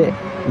find it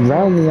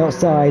round the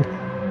outside.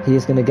 He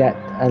is going to get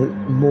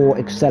more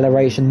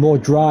acceleration, more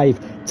drive,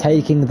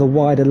 taking the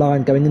wider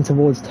line, going in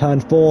towards turn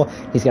 4.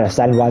 He's going to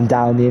send one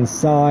down the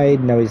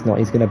inside. No, he's not.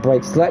 He's going to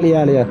brake slightly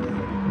earlier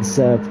and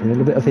serve a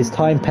little bit of his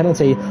time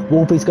penalty.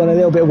 Wolfie's gone a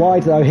little bit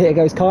wide though. Here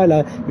goes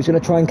Kyler, who's going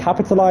to try and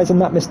capitalise on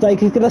that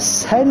mistake. He's going to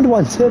send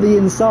one to the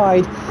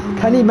inside.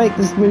 Can he make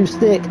this move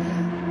stick?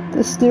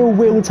 There's still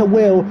wheel to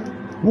wheel.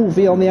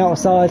 Wolfie on the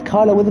outside.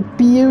 Kyler with a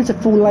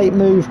beautiful late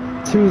move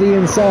to the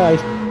inside,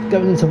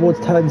 going in towards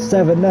turn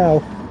 7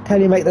 now. Can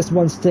he make this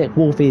one stick?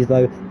 Wolfie,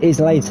 though, is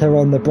later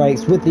on the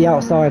brakes with the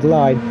outside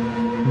line.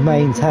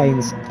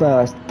 Maintains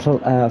first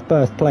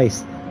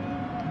place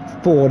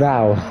for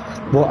now.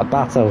 What a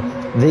battle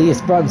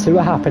these front two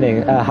are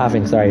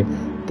having.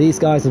 These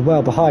guys as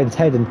well behind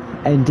Ted and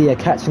ND are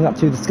catching up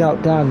to the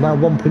Scout Dan,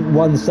 around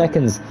 1.1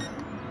 seconds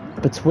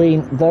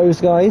between those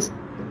guys.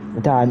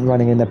 Dan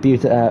running in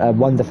a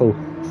wonderful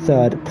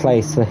third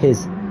place for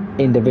his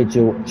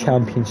individual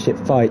championship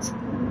fight.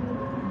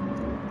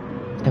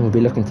 And we'll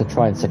be looking to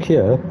try and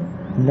secure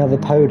another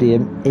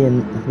podium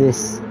in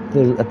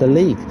the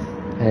league.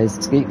 As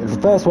the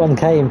first one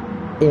came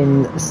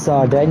in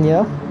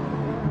Sardinia,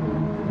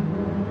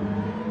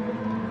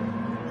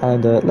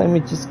 and let me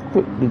just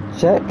quickly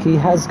check. He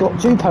has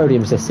got 2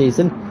 podiums this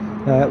season.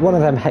 One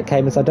of them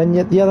came in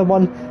Sardinia, the other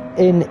one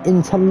in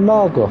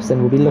Interlagos,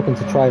 and we'll be looking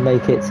to try and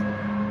make it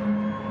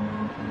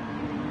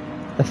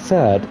a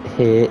third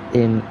here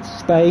in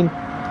Spain.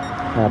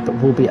 But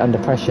we'll be under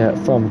pressure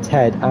from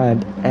Ted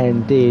and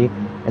ND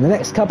in the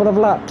next couple of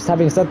laps.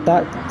 Having said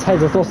that, Ted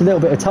has lost a little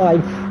bit of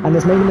time and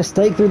has made a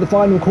mistake through the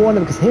final corner,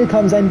 because here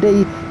comes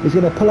ND, who's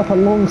going to pull up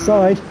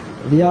alongside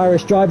the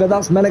Irish driver.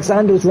 That's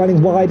Alexander's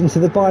running wide into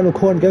the final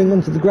corner, going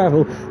onto the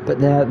gravel. But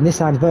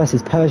Nissan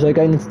versus Peugeot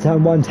going into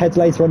turn 1. Ted's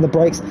later on the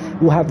brakes,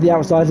 will have the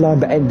outside line,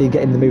 but ND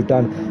getting the move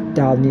done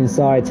down the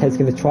inside. Ted's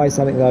going to try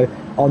something though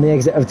on the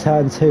exit of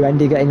turn 2.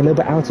 ND getting a little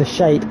bit out of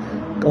shape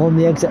on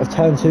the exit of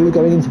turn 2,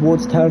 going in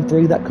towards turn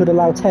 3. That could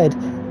allow Ted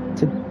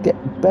to get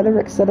better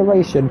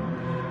acceleration,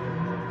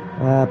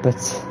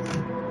 but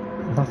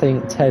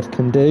nothing Ted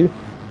can do.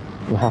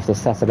 We'll have to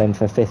settle in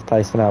for 5th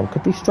place for now.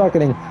 Could be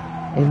struggling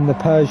in the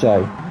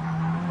Peugeot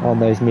on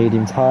those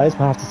medium tyres.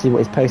 We'll have to see what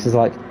his pace is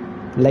like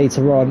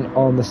later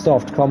on the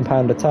soft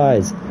compounder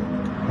tyres.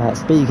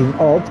 Speaking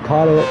of,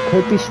 Kyler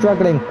could be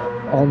struggling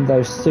on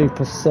those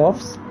super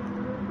softs.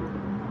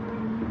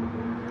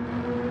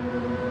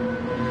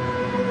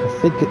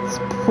 I think it's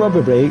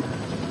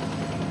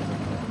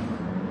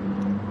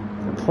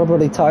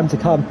probably time to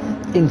come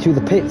into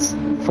the pits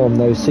from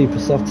those super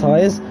soft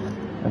tyres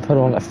and put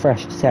on a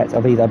fresh set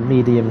of either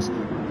mediums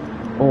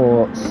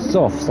or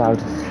softs. I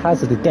would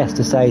hazard a guess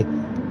to say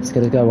it's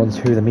going to go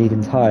onto the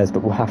medium tyres,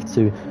 but we'll have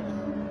to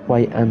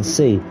wait and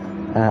see.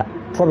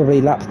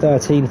 Probably lap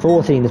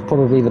 13-14 is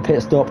probably the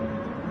pit stop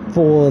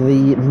for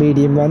the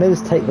medium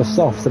runners. Take the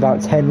softs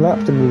about 10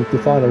 laps, and we'll be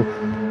final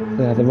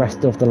the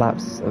rest of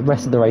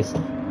the race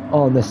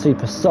on the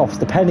super softs,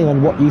 depending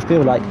on what you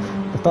feel like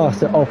the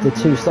faster of the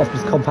 2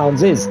 softest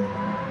compounds is.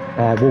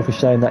 Wolf is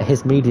showing that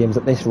his mediums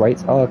at this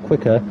rate are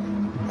quicker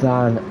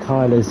than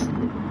Kyler's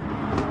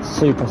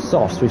super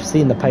softs. We've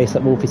seen the pace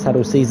that Wolfie's had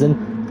all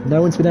season.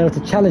 No one's been able to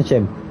challenge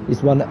him.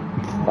 He's won,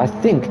 I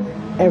think,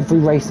 every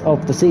race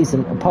of the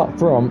season apart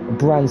from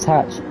Brands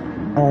Hatch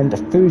and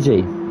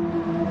Fuji.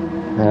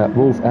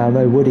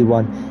 Woody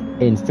won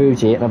in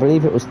Fuji, and I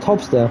believe it was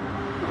Tobster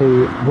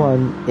who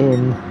won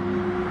in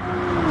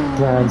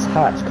Brands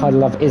Hatch. Kyler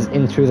Love is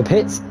into the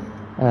pits.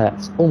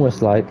 It's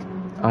almost like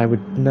I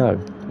would know.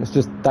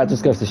 That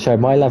just goes to show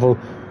my level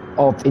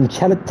of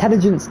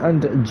intelligence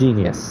and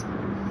genius,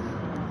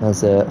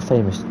 as a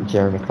famous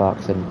Jeremy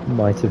Clarkson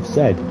might have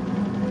said.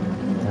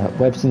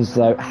 Webson's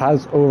though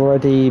has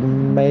already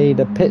made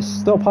a pit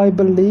stop, I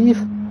believe.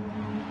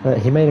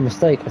 He made a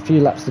mistake a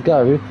few laps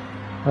ago.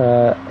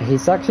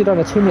 He's actually done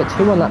a 2-minute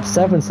 2 on lap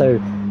 7, so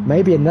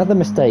maybe another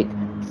mistake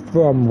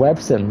from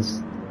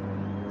Webson's.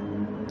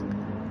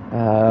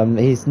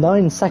 He's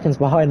 9 seconds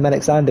behind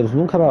Alexander.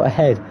 Will come out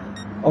ahead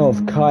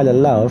of Kyler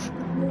Love.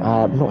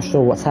 I'm not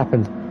sure what's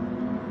happened.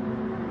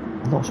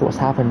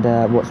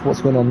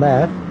 What's going on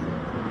there.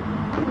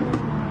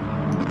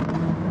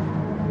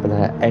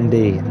 But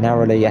ND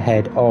narrowly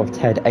ahead of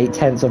Ted,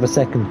 0.8 of a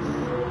second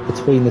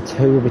between the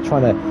two. We'll be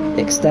trying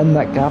to extend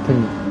that gap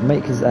and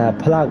make his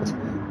pull out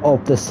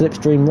of the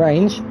slipstream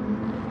range.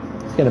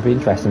 It's going to be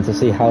interesting to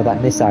see how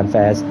that Nissan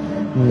fares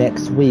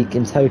next week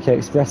in Tokyo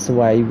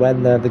Expressway,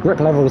 when the grip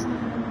levels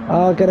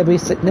are going to be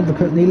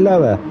significantly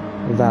lower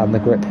than the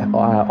grip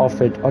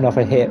on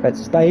offer here at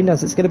Spain,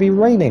 as it's going to be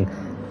raining,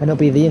 and it'll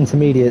be the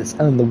intermediates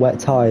and the wet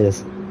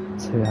tyres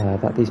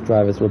that these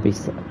drivers will be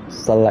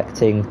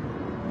selecting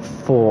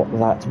for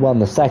that one,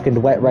 the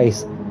second wet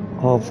race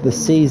of the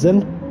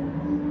season.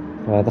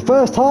 The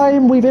first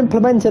time we've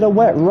implemented a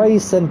wet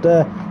race, and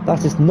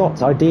that is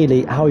not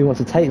ideally how we want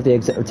to take the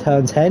exit of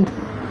turn 10.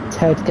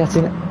 Ted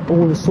getting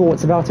all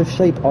sorts of out of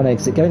shape on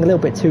exit, going a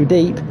little bit too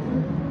deep,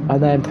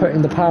 and then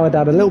putting the power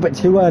down a little bit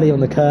too early on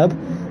the curb,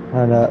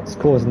 and it's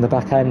causing the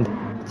back end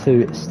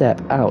to step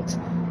out.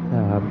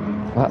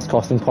 That's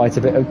costing quite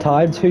a bit of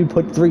time.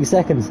 2.3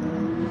 seconds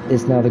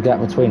is now the gap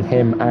between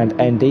him and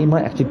ND.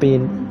 Might actually be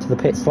into the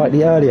pit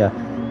slightly earlier,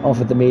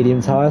 offered the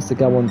medium tyres to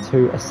go on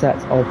to a set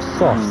of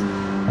softs.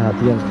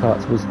 The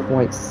undercut was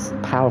quite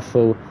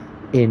powerful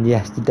in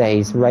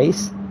yesterday's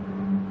race.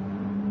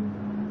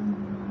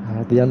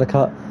 The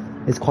undercut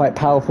is quite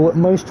powerful at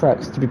most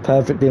tracks, to be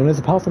perfectly honest,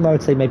 apart from, I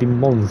would say, maybe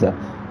Monza,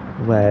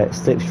 where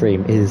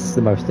slipstream is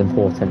the most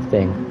important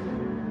thing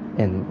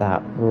in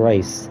that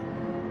race.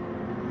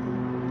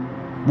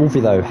 Wolfie,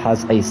 though,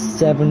 has a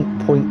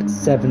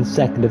 7.7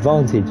 second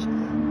advantage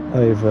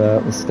over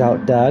the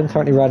Scout Dan,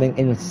 currently running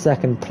in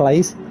second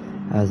place,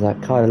 as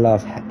Kyler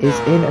Love is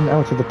in and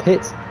out of the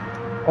pits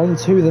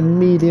onto the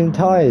medium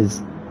tyres,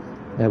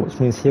 which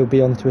means he'll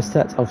be onto a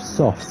set of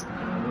softs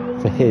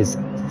for his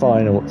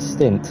final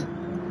stint.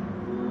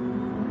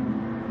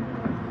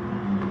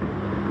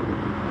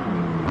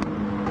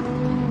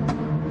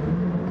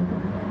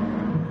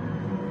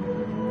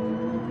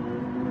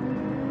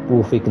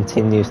 Wolfie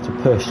continues to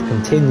push,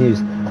 continues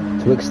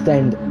to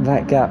extend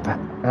that gap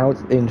out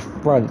in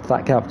front.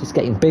 That gap just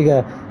getting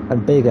bigger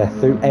and bigger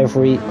through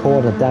every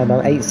corner, down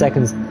now 8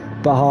 seconds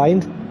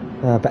behind,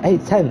 but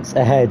 8 tenths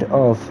ahead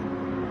of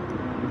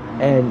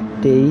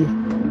ND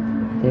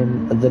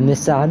in the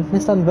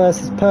Nissan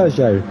versus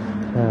Peugeot.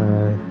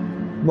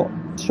 Not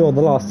sure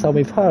the last time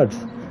we've heard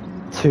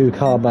two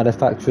car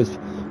manufacturers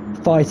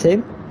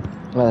fighting,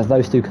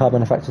 those two car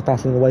manufacturers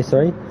battling away,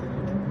 sorry.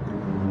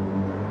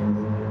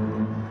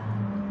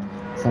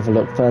 Let's have a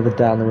look further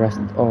down the rest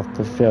of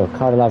the field.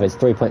 Kyler Love is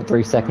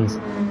 3.3 seconds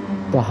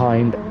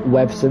behind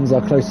Webson's.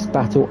 Our closest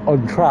battle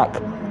on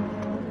track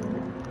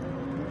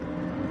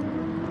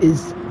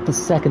is the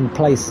second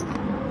place.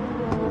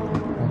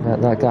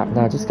 And that gap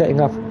now just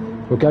getting up.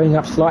 We're going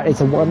up slightly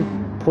to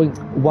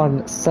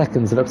 1.1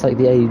 seconds. It looks like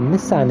the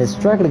Nissan is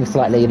struggling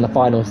slightly in the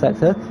final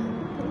sector,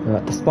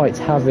 despite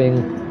having,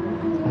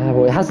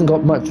 it hasn't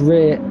got much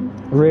rear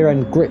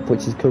end grip,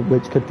 which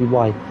could be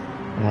why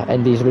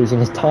ND's losing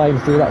his time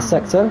through that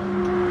sector.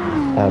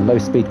 Low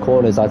speed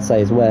corners, I'd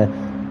say, is where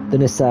the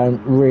Nissan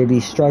really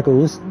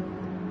struggles.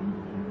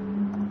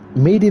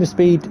 Medium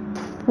speed,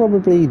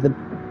 probably the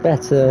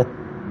better,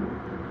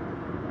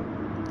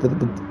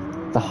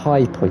 the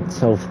high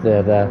points of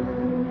the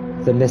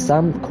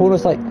Nissan.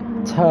 Corners like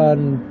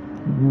turn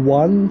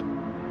 1,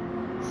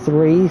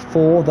 3,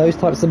 4, those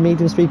types of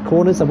medium speed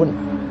corners, I wouldn't,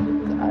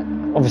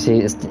 obviously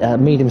it's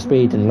medium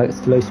speed and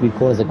low speed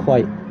corners are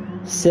quite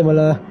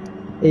similar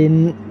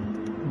in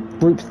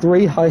Group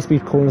 3. High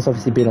speed corners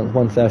obviously being on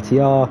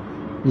 130R,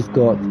 you've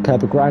got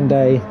Curva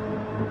Grande,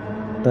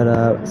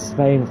 but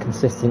Spain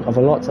consisting of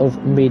a lot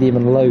of medium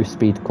and low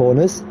speed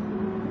corners.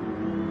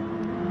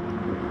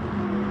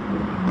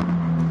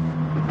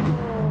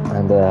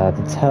 And the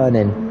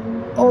turn-in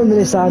on the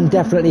Nissan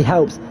definitely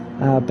helps,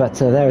 but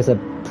there is a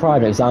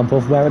prime example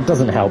of where it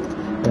doesn't help.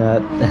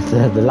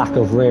 The lack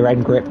of rear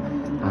end grip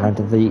and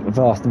the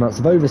vast amounts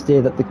of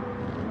oversteer that the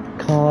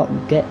car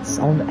gets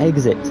on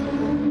exit.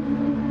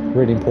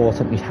 Really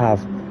important we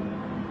have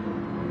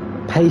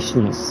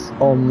patience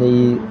on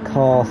the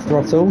car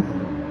throttle.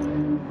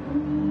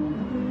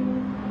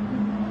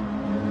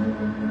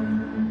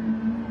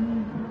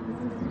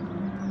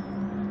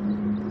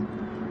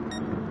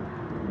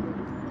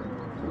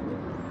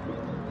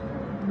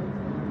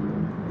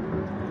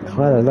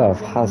 Kyler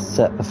Love has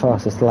set the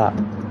fastest lap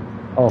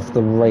of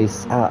the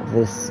race at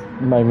this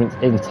moment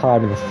in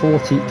time with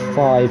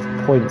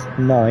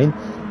 45.9.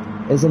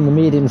 Is on the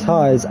medium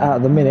tyres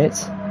at the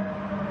minute.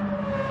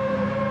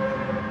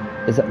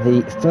 Is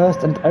the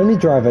first and only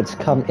driver to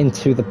come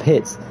into the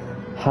pits.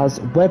 Has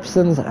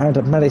Websons and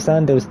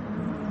Melisanders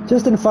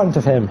just in front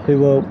of him, who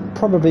will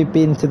probably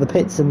be into the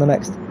pits in the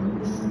next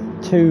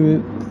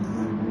 2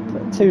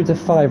 to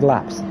 5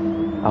 laps.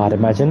 I'd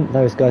imagine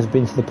those guys have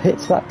been to the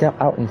pits. That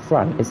gap out in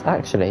front is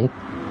actually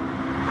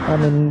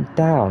coming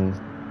down.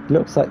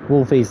 Looks like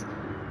Wolfie's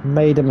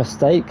made a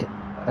mistake,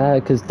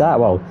 because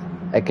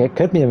it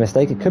could be a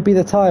mistake. It could be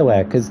the tyre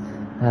wear, because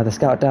the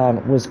Scout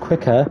Down was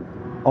quicker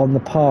on the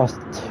past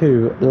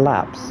 2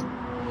 laps.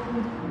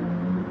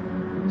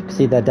 You can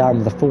see they're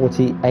down with a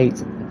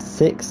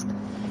 48.6,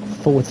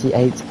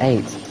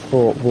 48.8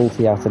 for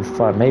Wolfie out in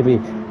front. Maybe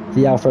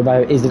the Alfa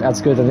Romeo isn't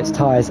as good on its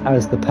tyres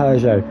as the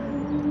Peugeot.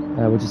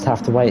 We'll just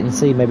have to wait and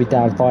see. Maybe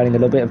Dan finding a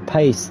little bit of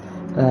pace,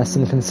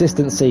 some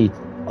consistency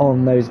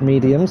on those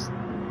mediums.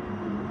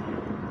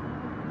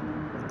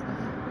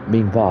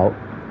 Meanwhile,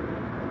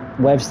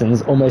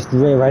 Webson's almost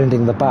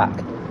rear-ending the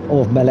back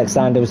of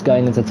Alexander's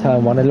going into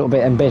turn 1, a little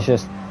bit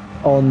ambitious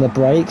on the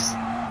brakes.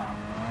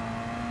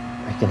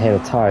 I can hear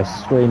the tyres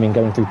screaming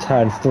going through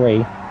turn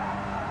 3.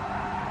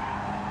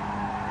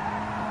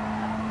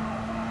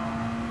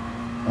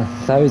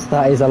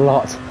 That is a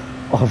lot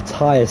of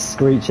tyres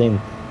screeching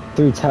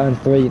through turn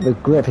 3. The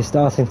grip is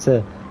starting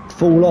to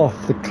fall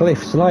off the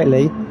cliff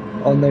slightly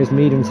on those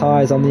medium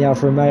tyres on the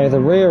Alfa Romeo.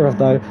 The rear of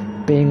though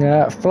being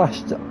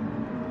flashed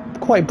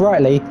quite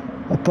brightly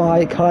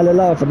by Kyler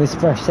Love on this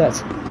fresh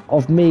set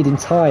of medium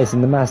tyres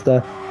in the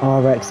Mazda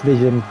RX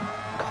Vision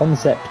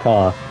concept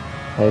car.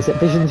 Is it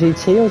Vision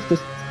GT or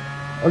just...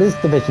 What is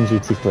the Vision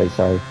GT3?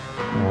 Sorry.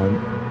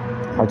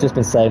 I've just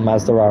been saying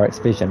Mazda RX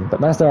Vision,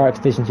 but Mazda RX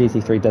Vision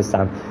GT3 does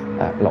sound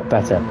a lot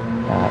better.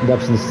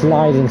 Robson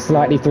sliding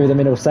slightly through the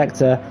middle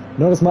sector,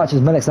 not as much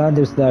as Melix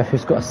Andrews though,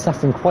 who's got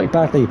suffering quite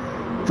badly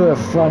for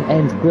front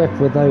end grip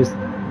with those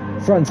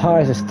front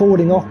tyres just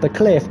falling off the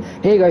cliff.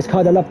 Here goes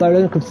Kyler Love though,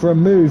 looking for a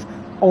move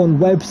on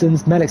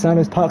Webson's. Melix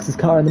Andrews parks his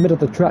car in the middle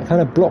of the track,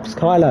 kind of blocks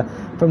Kyler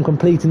from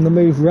completing the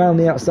move around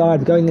the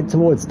outside, going in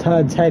towards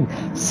turn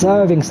 10,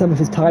 serving some of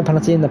his time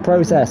penalty in the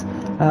process.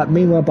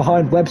 Meanwhile,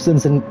 behind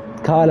Webson's and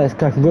Kyler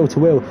going wheel to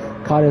wheel,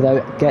 Kyler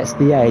though gets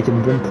the edge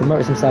and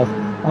promotes himself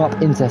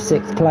up into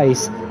 6th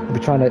place. He'll be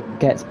trying to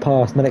get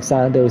past Melix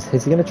Andrews.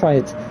 Is he going to try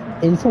it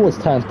in towards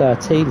turn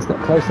 13? He's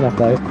not close enough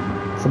though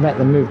to make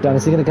the move done.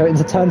 Is he going to go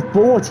into turn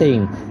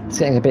 14? It's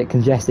getting a bit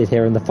congested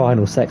here in the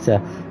final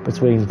sector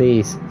between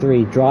these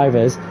 3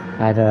 drivers,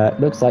 and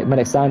looks like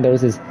Melix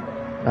Andrews is...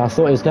 I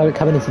thought he was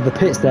coming into the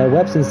pits there.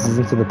 Webson's is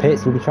into the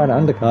pits. We'll be trying to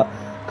undercut.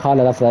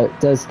 Kyler Love though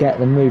does get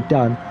the move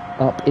done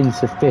up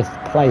into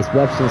 5th place.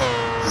 Webson's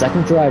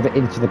second driver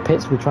into the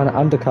pits. We're trying to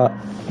undercut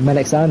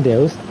Melix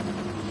Andrews,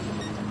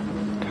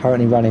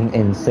 currently running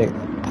in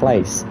 6th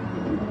place.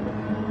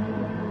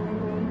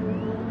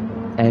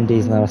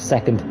 Andy's now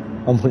second,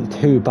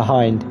 1.2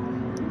 behind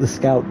the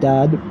Scout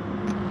Dad,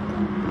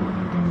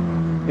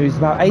 who's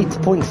about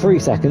 8.3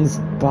 seconds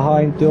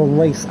behind your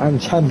race and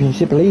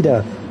championship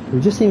leader, who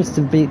just seems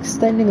to be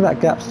extending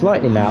that gap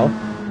slightly now,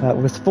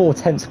 was 4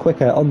 tenths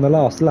quicker on the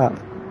last lap.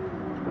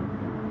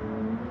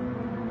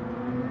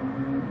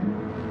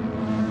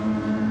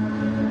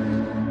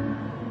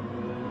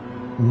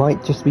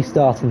 Might just be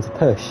starting to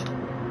push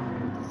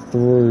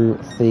through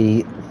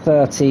the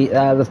first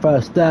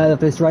third of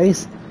this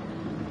race.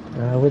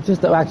 We're over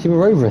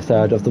a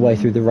third of the way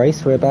through the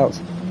race. We're about,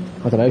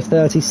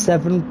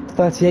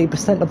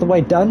 38% of the way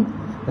done.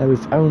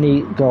 We've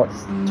only got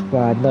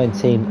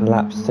 19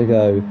 laps to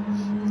go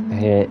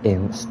here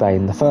in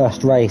Spain. The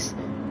first race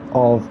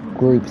of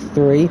Group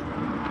 3.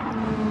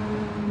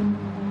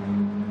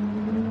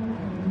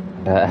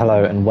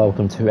 Hello and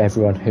welcome to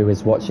everyone who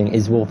is watching.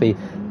 Is Wolfie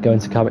going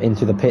to come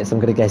into the pits? I'm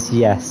going to guess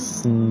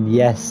yes.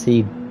 Yes,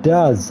 he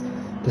does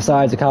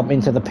decide to come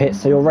into the pits.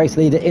 So your race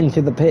leader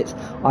into the pits.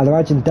 I'd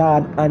imagine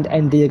Dan and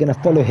Andy are going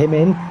to follow him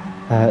in.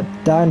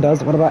 Dan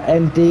does. What about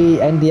Andy?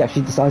 Andy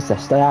actually decides to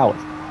stay out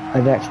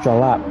an extra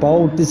lap.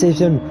 Bold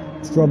decision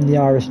from the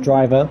Irish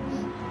driver.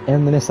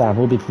 And the Nissan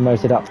will be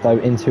promoted up though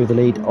into the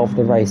lead of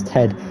the race.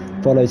 Ted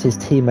follows his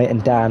teammate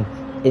and Dan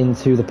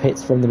into the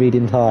pits from the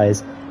medium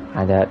tyres.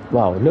 And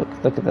wow, look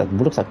at that. It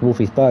looks like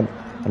Wolfie's burnt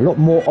a lot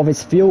more of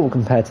his fuel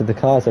compared to the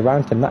cars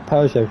around him. That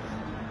Peugeot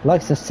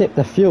likes to sip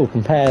the fuel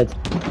compared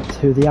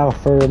to the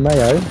Alfa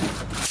Romeo.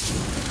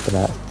 But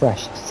a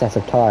fresh set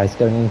of tyres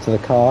going into the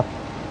car.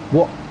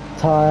 What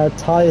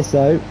tyres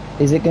though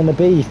is it going to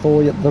be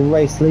for the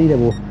race leader?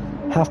 We'll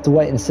have to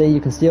wait and see.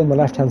 You can see on the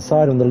left hand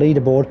side on the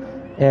leaderboard,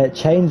 it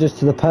changes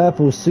to the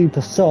purple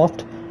super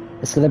soft.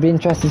 It's going to be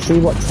interesting to see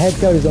what Ted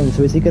goes on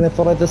to. Is he going to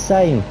follow the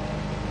same?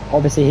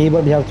 Obviously he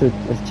won't be able to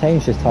have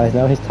changed his tyres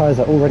now. His tyres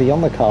are already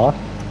on the car.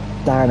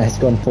 Dan has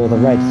gone for the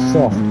red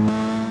soft.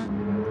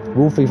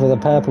 Wolfie for the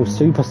purple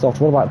super soft.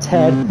 What about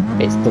Ted?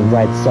 It's the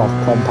red soft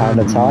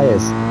compounder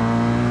tyres.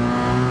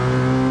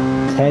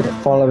 Ted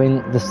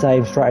following the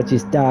same strategy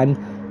as Dan.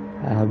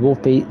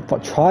 Wolfie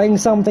trying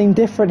something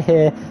different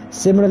here,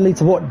 similarly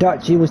to what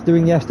Dutchy was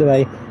doing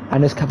yesterday,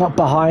 and has come up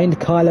behind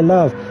Kyler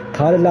Love.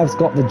 Kyler Love's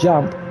got the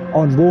jump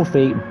on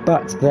Wolfie,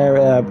 but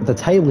the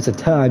tables have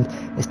turned.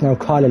 It's now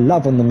Kyler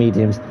Love on the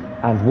mediums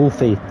and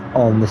Wolfie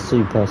on the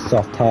super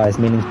soft tyres,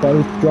 meaning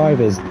both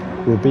drivers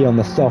will be on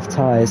the soft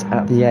tyres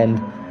at the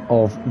end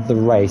of the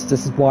race.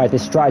 This is why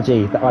this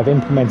strategy that I've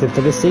implemented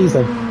for this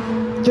season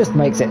just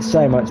makes it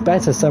so much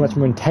better, so much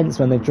more intense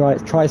when they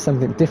try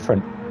something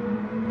different.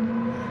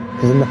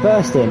 Because in the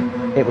first stint,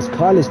 it was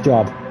Kyler's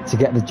job to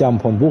get the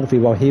jump on Wolfie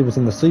while he was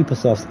in the super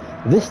softs.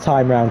 This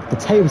time round, the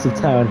tables have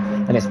turned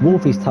and it's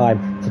Wolfie's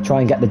time to try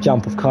and get the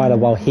jump of Kyler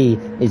while he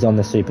is on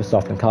the super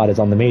soft and Kyler's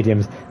on the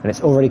mediums. And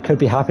it's already could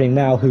be happening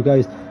now.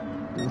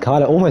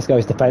 Kyler almost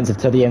goes defensive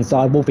to the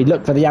inside. Wolfie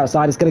looked for the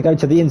outside. It's going to go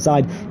to the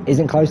inside.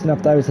 Isn't close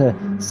enough though to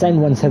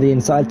send one to the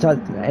inside.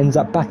 Ends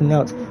up backing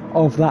out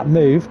of that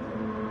move.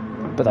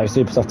 But those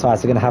super soft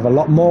tyres are going to have a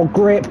lot more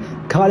grip.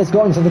 Kyler's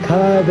got into the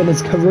curb and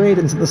has careened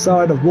into the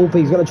side of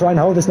Wolfie. He's got to try and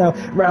hold this now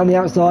round the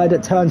outside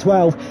at turn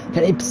 12.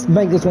 Can he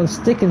make this one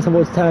sticking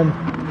towards turn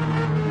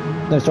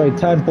No, sorry,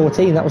 turn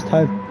 14. That was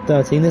turn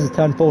 13. This is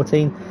turn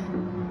 14.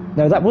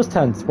 No, that was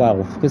turn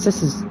 12, because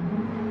this is...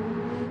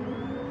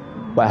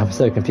 Wow, I'm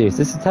so confused.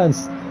 This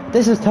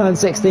is turn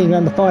 16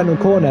 around the final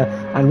corner,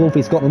 and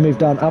Wolfie's got the move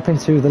done up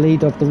into the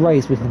lead of the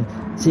race. We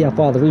can see how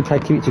far the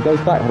replay feature goes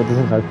back. Well, it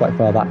doesn't go quite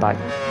far that back,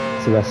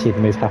 so we'll see the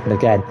move happen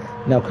again.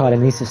 Now Kyler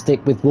needs to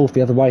stick with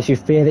Wolfie, otherwise you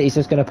fear that he's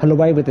just going to pull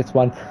away with this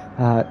one.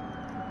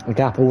 The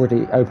gap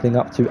already opening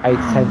up to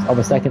 8/10 of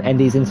a second.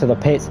 Endy's into the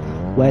pits.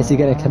 Where's he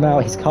going to come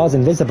out? His car's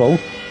invisible.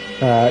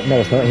 No,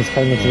 it's not. He's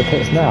coming into the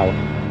pits now.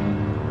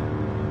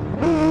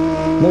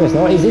 No, it's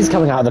not. He is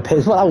coming out of the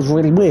pits. Well, that was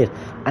really weird.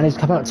 And he's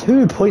come out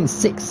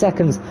 2.6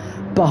 seconds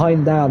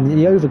behind down.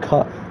 The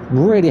overcut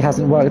really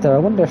hasn't worked there. I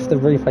wonder if the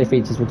replay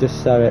features will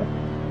just show it.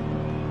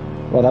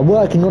 Well, they're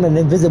working on an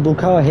invisible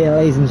car here,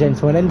 ladies and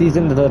gentlemen. Endy's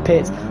into the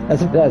pits.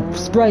 They're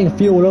spraying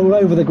fuel all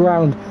over the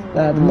ground.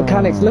 The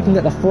mechanics looking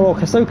at the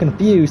fork are so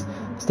confused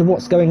as to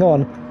what's going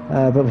on.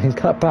 But we can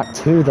cut back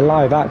to the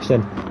live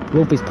action.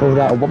 Wolfie's pulled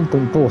out a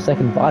 1.4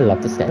 second, but I love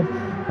to see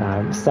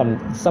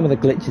some of the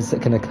glitches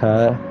that can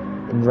occur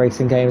in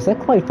racing games. They're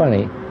quite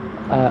funny.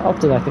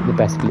 Often I think the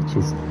best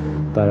glitches.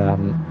 But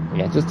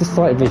yeah, just a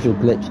slight visual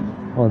glitch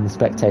on the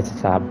spectator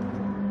tab.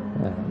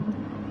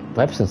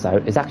 Webson, though,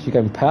 is actually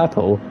going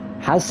purple.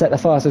 Has set the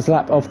fastest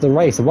lap of the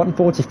race. A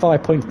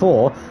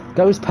 1:45.4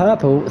 goes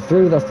purple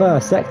through the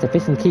first sector. If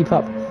he can keep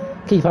up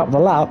the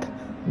lap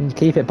and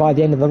keep it by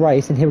the end of the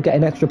race, and he'll get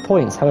an extra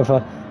points.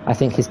 However, I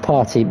think his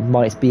party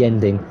might be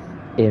ending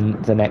in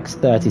the next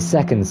 30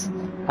 seconds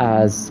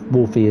as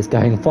Wolfie is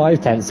going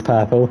 5/10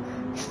 purple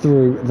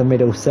through the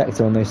middle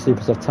sector on those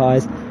super soft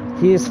tyres.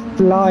 He is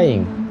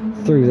flying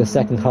through the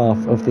second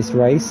half of this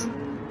race.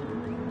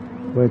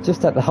 We're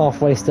just at the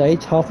halfway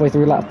stage, halfway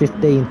through lap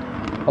 15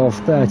 of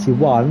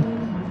 31,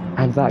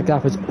 and that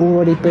gap has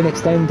already been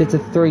extended to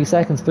 3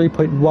 seconds,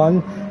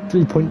 3.1,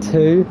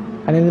 3.2,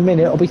 and in a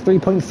minute it'll be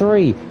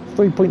 3.3,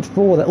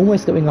 3.4. They're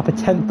almost going up a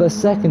tenth a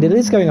second. It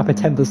is going up a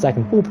tenth a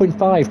second.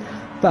 4.5,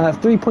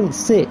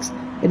 3.6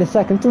 in a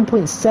second,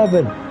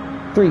 3.7,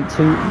 3,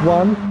 2,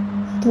 1,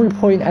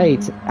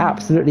 3.8.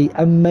 Absolutely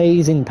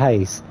amazing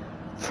pace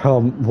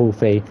from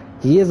Wolfie.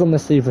 He is on the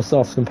super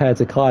softs compared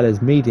to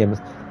Kyler's mediums.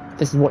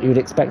 This is what you would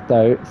expect,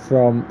 though,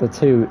 from the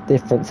two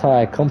different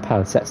tyre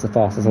compound sets. The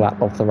fastest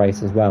lap of the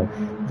race as well,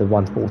 the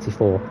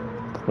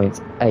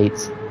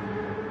 1:44.8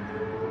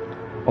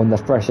 on the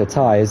fresher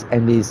tyres,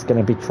 and he's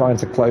going to be trying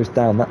to close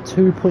down that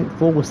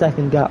 2.4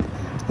 second gap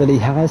that he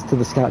has to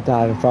the Scout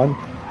down in front.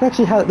 Let's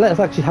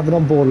actually have an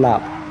onboard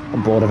lap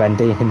on board of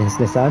Endy in his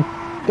Nissan.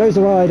 Goes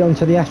a ride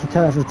onto the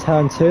AstroTurf of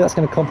turn 2. That's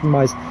going to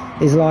compromise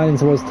his line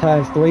towards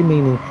turn 3,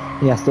 meaning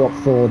he has to opt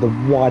for the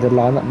wider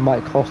line. That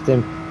might cost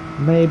him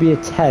maybe a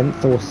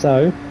tenth or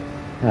so,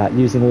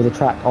 using all the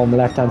track on the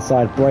left hand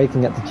side,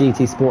 braking at the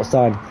GT Sports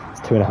side.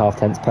 It's 2.5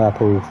 tenths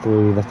purple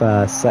through the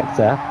first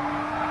sector.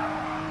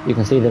 You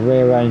can see the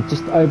rear end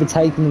just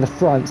overtaking the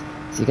front,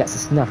 so he gets a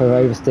snap of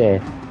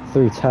oversteer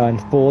through turn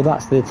 4.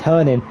 That's the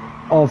turn-in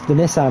of the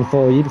Nissan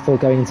for you before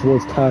going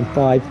towards turn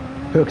 5.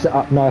 Hooks it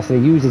up nicely,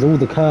 uses all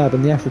the curb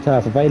and the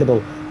AstroTurf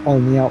available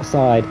on the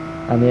outside,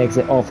 and the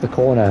exit off the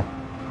corner.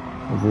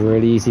 A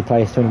really easy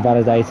place to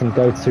invalidate and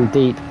go too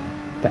deep.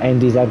 But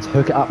Endy's able to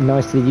hook it up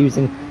nicely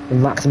using the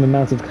maximum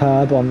amount of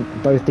curb on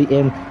both the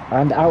in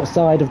and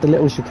outside of the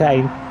little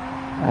chicane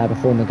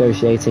before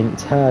negotiating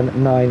turn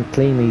 9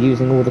 cleanly,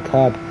 using all the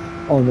curb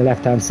on the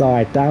left hand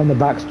side. Down the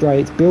back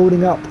straight,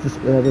 building up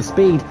the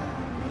speed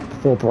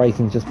before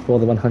braking just before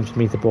the 100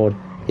 metre board.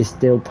 Is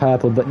still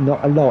purple, but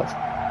not a lot.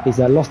 He's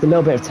lost a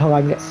little bit of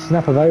time, gets a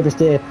snap of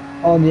oversteer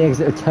on the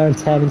exit of turn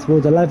 10 and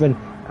towards 11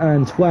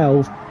 and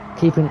 12,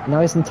 keeping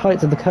nice and tight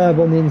to the curb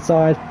on the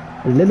inside.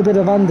 A little bit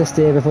of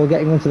understeer before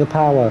getting onto the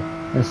power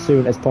as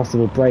soon as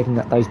possible, breaking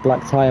at those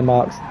black tyre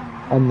marks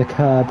on the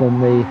curb on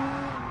the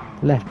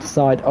left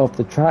side of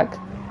the track.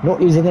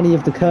 Not using any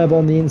of the curb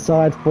on the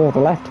inside for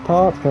the left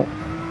part, but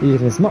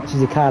using as much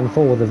as he can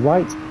for the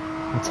right.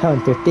 And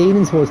turn 15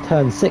 and towards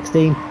turn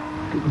 16,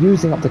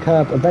 using up the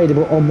curb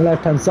available on the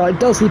left hand side.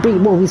 Does he beat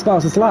Wolfie's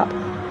fastest lap?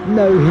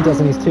 No, he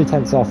doesn't. He's 2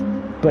 tenths off,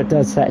 but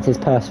does set his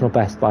personal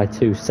best by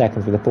 2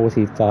 seconds with a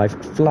 45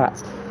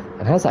 flat,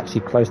 and has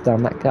actually closed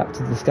down that gap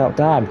to the Scout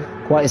Dan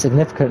quite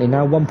significantly.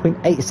 Now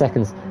 1.8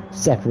 seconds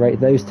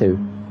separate those two.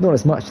 Not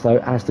as much though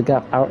as the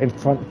gap out in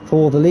front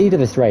for the lead of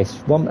this race.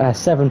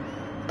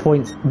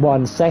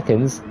 7.1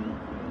 seconds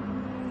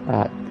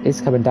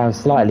is coming down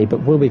slightly,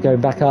 but will be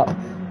going back up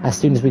as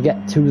soon as we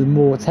get to the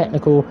more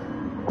technical,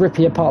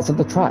 grippier parts of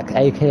the track,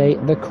 aka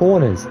the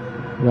corners,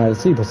 where the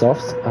super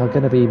softs are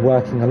going to be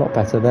working a lot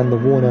better than the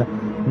Warner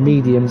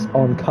mediums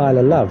on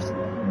Kyler Loves.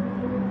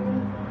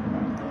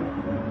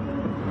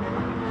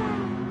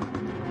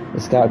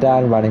 The Scout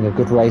Dan running a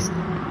good race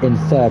in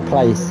third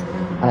place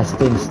as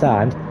things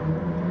stand.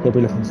 He'll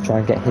be looking to try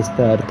and get his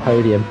third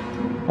podium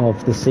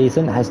of the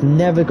season. Has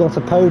never got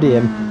a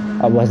podium,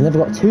 has never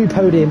got 2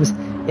 podiums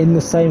in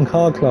the same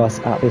car class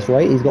at this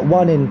rate. He's got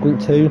 1 in Group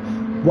 2,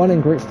 1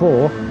 in Group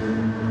 4,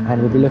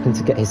 and will be looking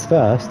to get his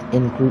first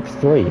in Group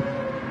 3.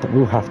 But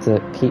we'll have to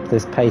keep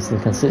this pace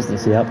and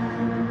consistency up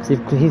So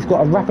he's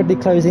got a rapidly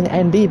closing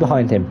ND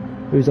behind him,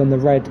 who's on the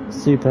red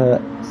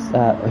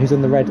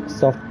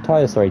soft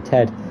tyre. Sorry,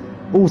 Ted,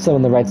 also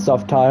on the red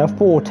soft tyre.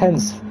 4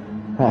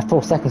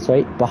 seconds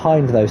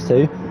behind those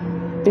two.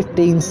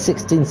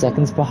 16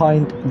 seconds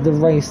behind the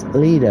race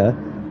leader,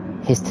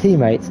 his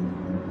teammate,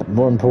 but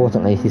more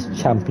importantly, his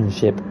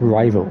championship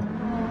rival.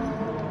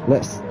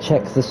 Let's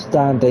check the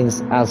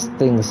standings as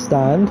things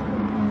stand.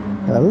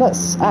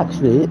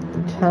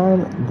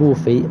 Can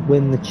Wolfie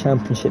win the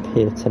championship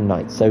here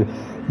tonight? So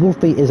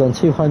Wolfie is on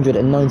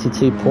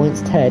 292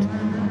 points, Ted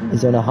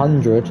is on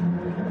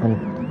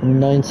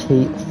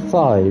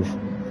 195.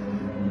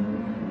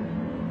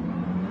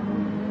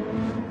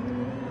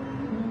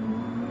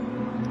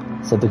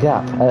 So the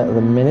gap at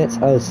the minute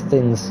as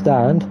things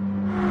stand.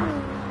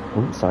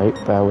 Oh, sorry,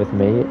 bear with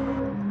me.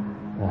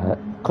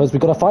 Because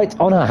we've got a fight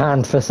on our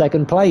hand for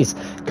second place.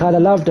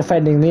 Kyler Love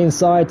defending the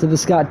inside to the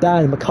Scout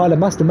Dan, but Kyler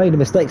must have made a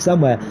mistake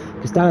somewhere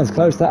because Dan's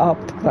closed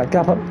that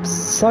gap up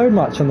so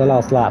much on the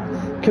last lap.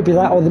 Could be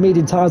that or the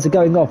medium tyres are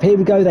going off. Here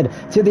we go then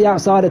to the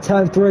outside of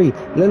turn 3.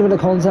 A little bit of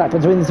contact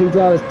between the two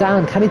drivers.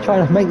 Dan, can he try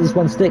and make this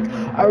one stick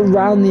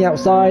around the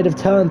outside of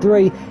turn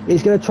 3?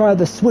 He's going to try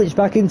the switch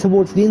back in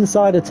towards the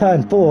inside of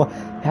turn 4.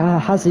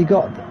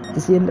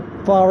 Is he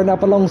firing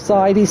up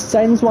alongside? He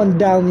sends one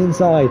down the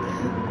inside.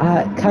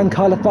 Can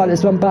Kyler fight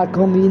this one back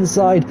on the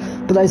inside?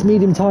 But those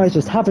medium tyres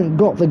just haven't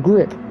got the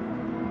grip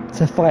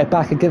to fight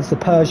back against the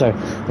Peugeot.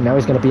 And now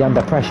he's going to be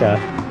under pressure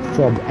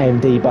from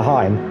ND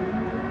behind,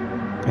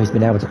 who's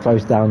been able to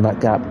close down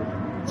that gap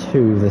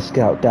to the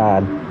Scout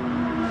Dan.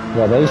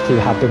 Well, those two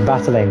have been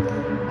battling.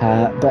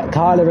 But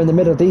Kyler in the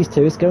middle of these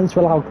two is going to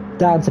allow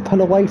Dan to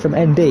pull away from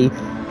ND.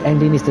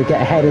 ND needs to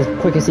get ahead as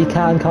quick as he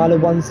can. Kyler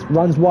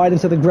runs wide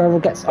into the gravel,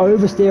 gets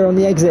oversteer on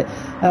the exit,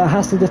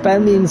 has to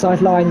defend the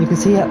inside line. You can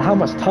see how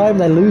much time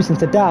they're losing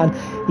to Dan.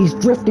 He's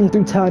drifting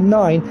through turn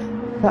 9.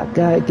 That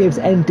gives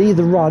ND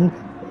the run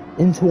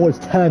in towards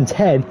turn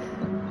 10.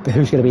 But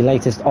who's going to be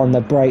latest on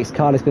the brakes?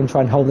 Kyler's going to try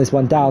and hold this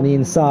one down the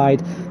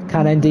inside.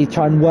 Can ND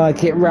try and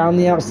work it round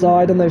the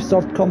outside on those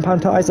soft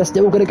compound tyres? They're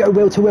still going to go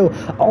wheel to wheel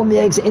on the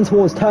exit in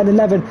towards turn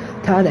 11.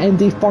 Can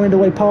ND find a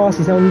way past?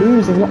 He's now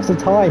losing lots of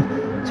time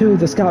to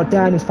the Scout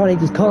Dan in front. He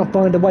just can't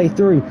find a way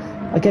through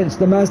against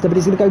the Mazda, but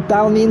he's going to go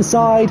down the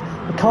inside.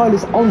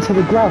 Kyler's onto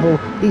the gravel.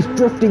 He's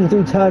drifting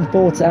through turn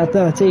 4 to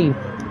 13,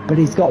 but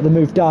he's got the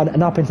move done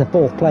and up into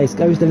 4th place.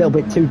 Goes a little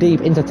bit too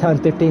deep into turn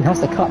 15, has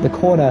to cut the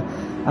corner,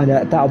 and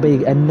that'll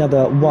be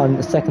another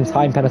 1 second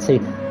time penalty.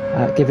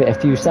 Give it a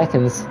few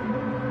seconds.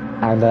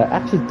 And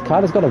actually,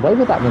 Kyler's got away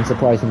with that one,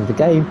 surprisingly. The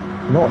game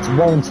not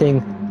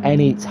warranting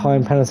any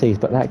time penalties,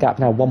 but that gap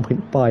now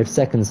 1.5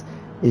 seconds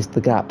is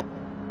the gap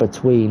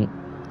between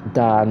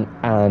Dan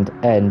and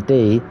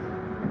ND,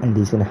 and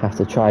he's going to have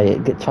to try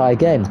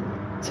again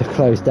to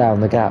close down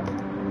the gap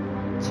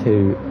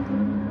to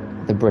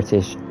the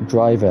British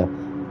driver.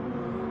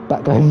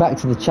 Going back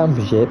to the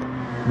championship,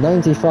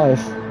 97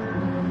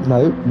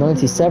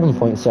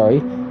 points,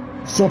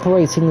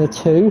 separating the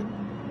two,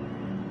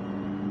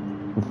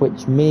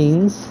 which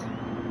means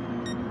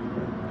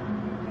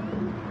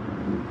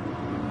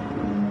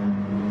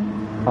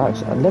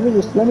actually, let me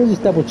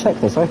just double check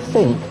this. I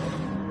think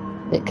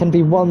it can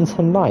be won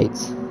tonight.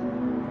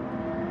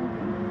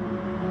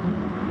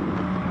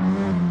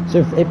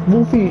 So if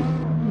Wolfie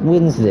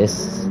wins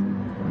this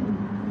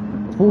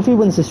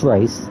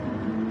race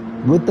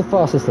with the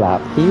fastest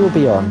lap, he will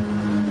be on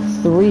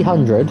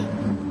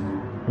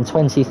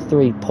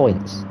 323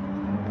 points.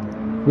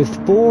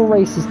 With 4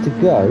 races to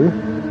go,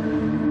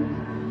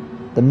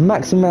 the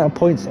maximum amount of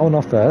points on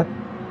offer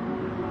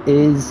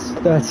is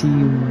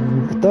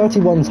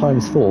 31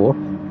 times 4,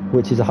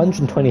 which is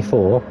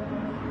 124.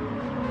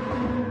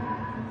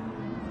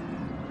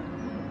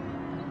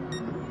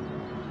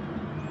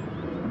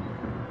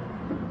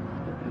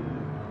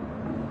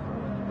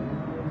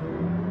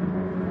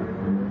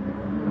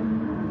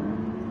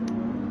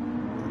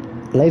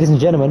 Ladies and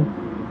gentlemen,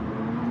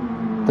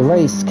 the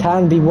race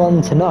can be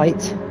won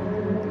tonight.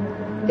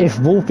 If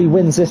Wolfie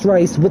wins this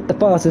race with the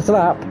fastest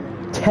lap,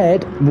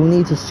 Ted will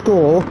need to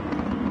score.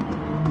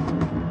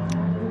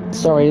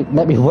 Sorry,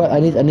 let me work. I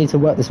need to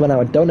work this one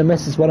out. I don't want to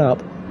mess this one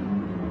up.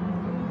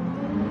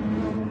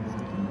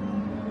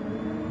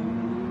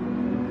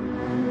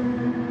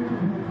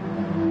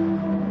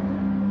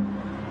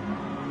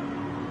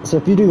 So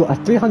if you do a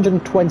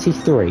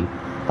 323,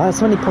 that's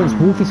how many points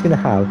Wolfie's going to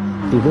have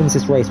if he wins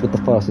this race with the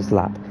fastest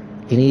lap.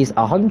 He needs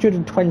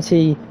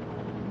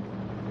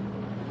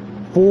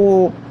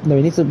 124. No,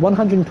 he needs a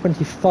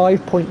 124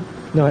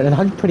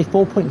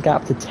 point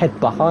gap to Ted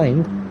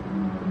behind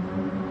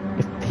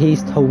if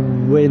he's to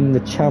win the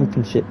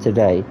championship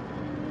today.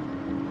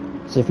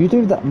 So if you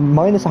do that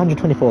minus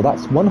 124,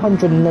 that's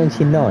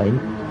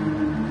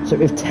 199. So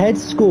if Ted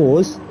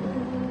scores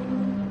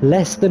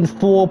less than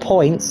 4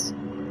 points,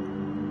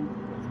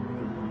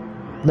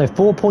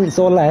 4 points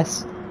or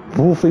less,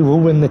 Wolfie will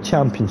win the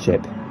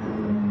championship.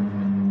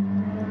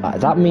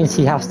 That means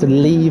he has to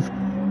leave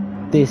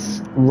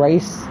this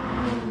race,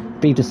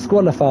 be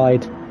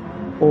disqualified,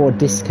 or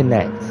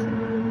disconnect.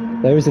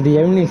 Those are the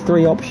only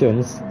 3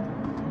 options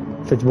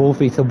for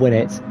Wolfie to win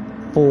it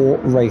 4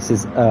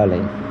 races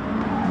early.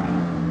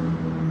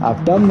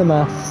 I've done the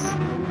maths,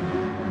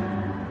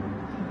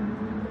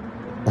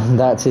 and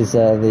that is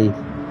I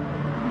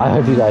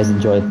hope you guys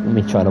enjoyed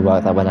me trying to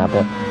work that one out,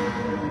 but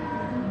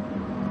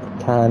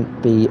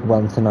can't be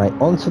one tonight.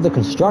 On to the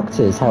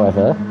constructors,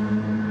 however.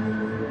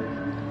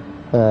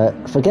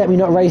 Forget Me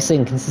Not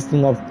Racing,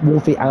 consisting of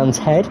Wolfie and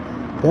Ted,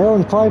 they're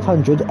on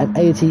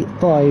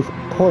 585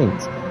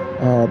 points.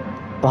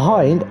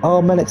 Behind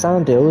are Melix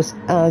Andils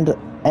and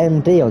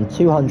MD on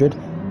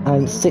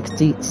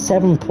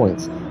 267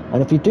 points.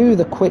 And if you do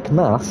the quick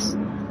maths,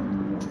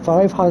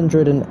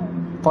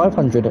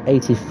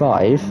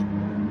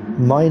 585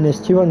 minus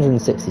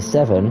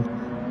 267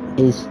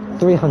 is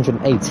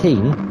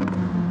 318.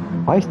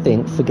 I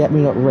think Forget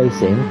Me Not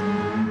Racing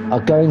are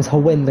going to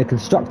win the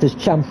Constructors'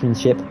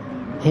 Championship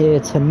here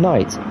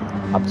tonight.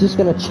 I'm just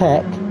going to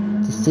check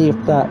to see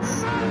if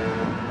that's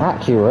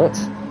accurate.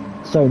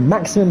 So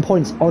maximum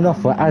points on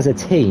offer as a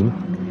team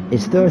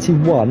is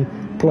 31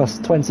 plus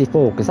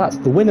 24, because that's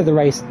the winner of the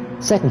race,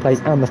 second place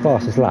and the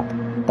fastest lap.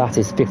 That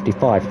is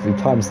 55. If you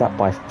times that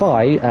by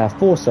 4,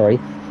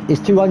 is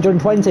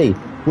 220,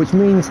 which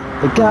means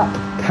the gap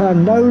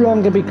can no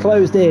longer be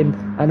closed in,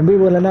 and we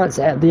will announce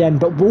it at the end.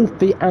 But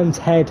Wolfie and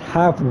Ted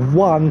have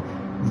won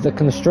the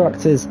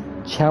Constructors'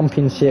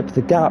 Championship.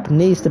 The gap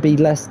needs to be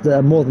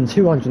more than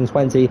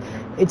 220.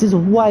 It is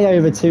way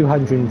over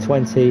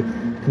 220.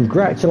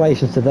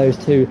 Congratulations to those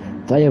two.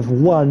 They have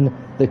won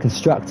the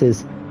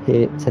Constructors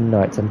here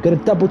tonight. I'm going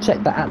to double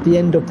check that at the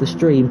end of the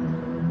stream,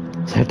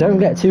 so don't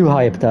get too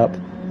hyped up.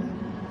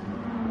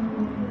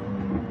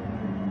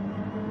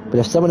 But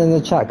if someone in the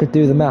chat could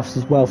do the maths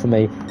as well for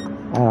me,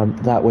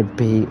 that would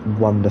be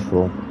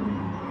wonderful.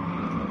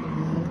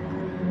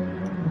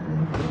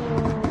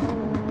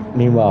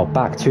 Meanwhile,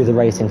 back to the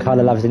racing.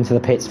 Kyler Love is into the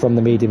pits from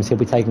the mediums. He'll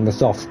be taking the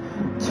softs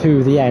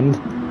to the end.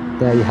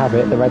 There you have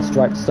it, the red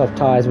striped soft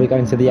tyres. We're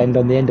going to the end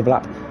on the end of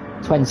lap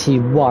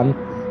 21.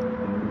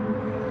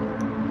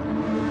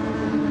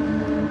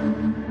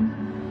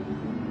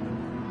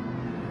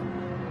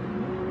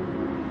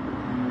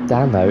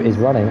 Dan, though, is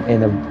running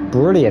in a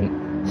brilliant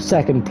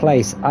second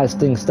place as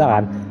things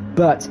stand,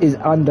 but is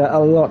under a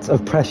lot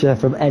of pressure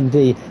from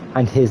ND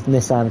and his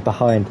Nissan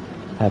behind.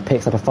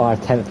 Picks up a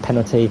 5/10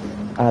 penalty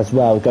as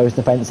well, goes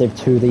defensive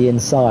to the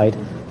inside.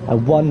 I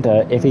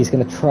wonder if he's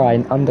going to try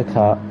and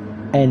undercut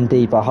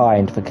ND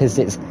behind, because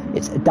it's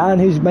Dan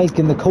who's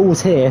making the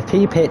calls here. If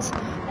he pits,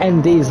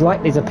 ND is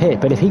likely to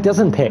pit, but if he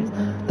doesn't pit,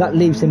 that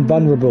leaves him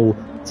vulnerable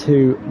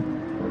to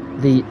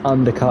the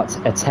undercut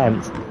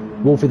attempt.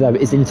 Wolfie, though,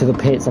 is into the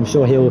pits. I'm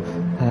sure he'll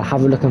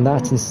have a look on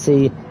that and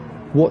see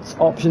what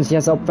options he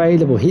has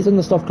available. He's on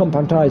the soft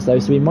compound tyres, though,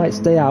 so he might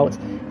stay out.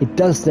 He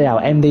does stay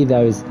out. MD,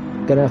 though, is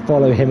going to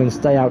follow him and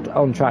stay out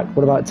on track.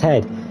 What about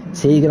Ted?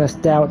 Is he going to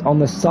stay out on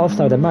the soft?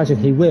 I would imagine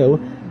he will.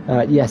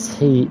 Yes,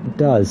 he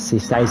does. He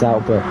stays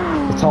out, but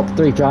the top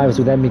 3 drivers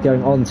will then be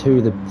going on to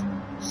the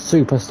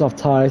super soft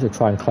tyres to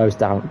try and close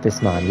down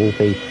this man.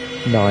 Wolfie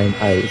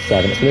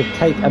 907. It's going to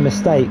take a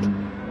mistake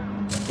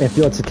if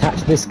you're to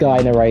catch this guy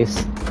in a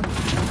race,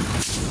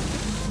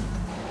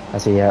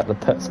 as he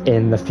puts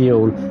in the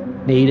fuel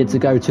needed to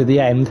go to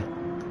the end.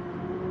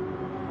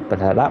 But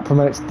that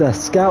promotes the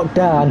Scout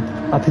Dan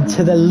up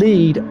into the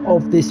lead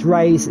of this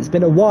race. It's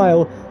been a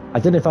while. I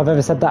don't know if I've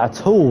ever said that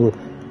at all.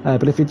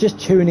 But if you're just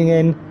tuning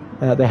in,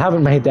 they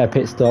haven't made their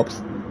pit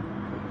stops,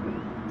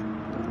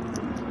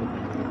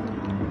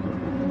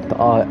 but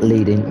are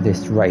leading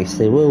this race.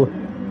 They will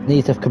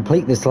need to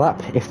complete this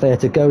lap if they are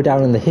to go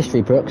down in the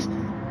history books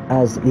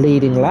as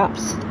leading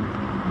laps.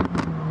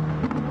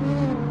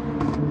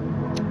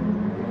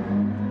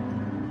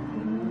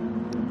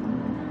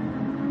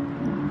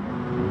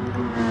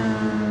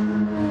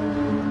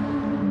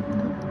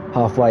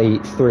 Halfway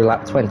through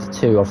lap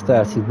 22 of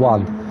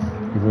 31.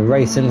 We've been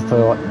racing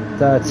for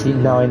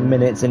 39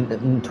 minutes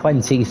and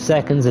 20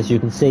 seconds, as you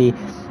can see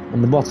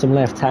in the bottom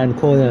left hand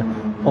corner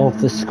of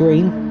the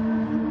screen.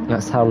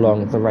 That's how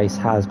long the race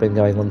has been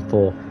going on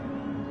for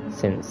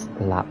since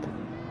lap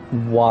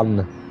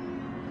 1.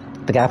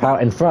 The gap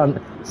out in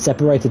front,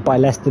 separated by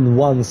less than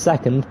 1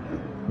 second,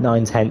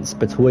 9/10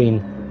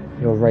 between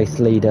your race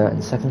leader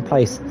and second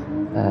place,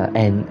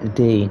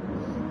 ND.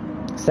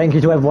 Thank you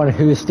to everyone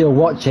who is still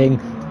watching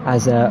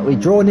as we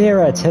draw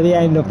nearer to the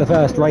end of the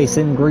first race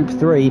in Group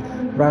 3,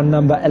 round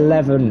number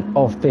 11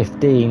 of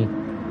 15.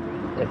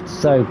 It's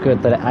so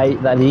good that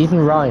it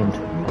even rhymed.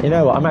 You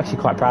know what, I'm actually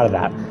quite proud of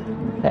that.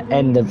 At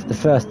end of the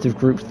first of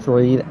Group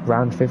 3,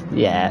 round 15.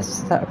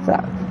 Yes,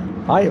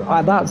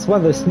 that's one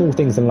of those small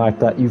things in life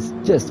that you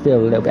just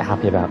feel a little bit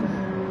happy about.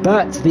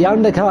 But the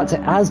undercut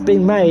has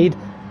been made,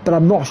 but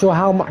I'm not sure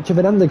how much of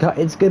an undercut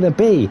it's going to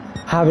be.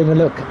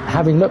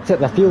 Having looked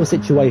at the fuel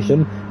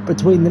situation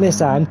between the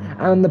Nissan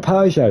and the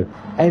Peugeot.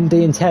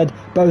 ND and Ted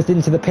both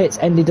into the pits.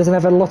 ND doesn't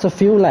have a lot of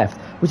fuel left,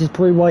 which is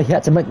probably why he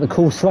had to make the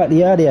call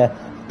slightly earlier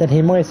than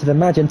he might have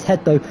imagined.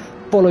 Ted, though,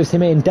 follows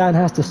him in. Dan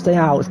has to stay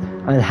out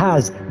and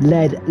has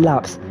led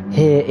laps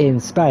here in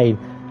Spain.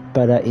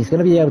 but he's going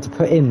to be able to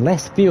put in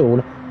less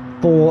fuel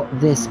for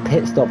this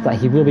pit stop that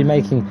he will be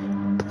making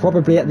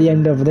probably at the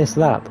end of this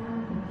lap.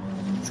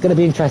 It's going to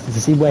be interesting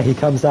to see where he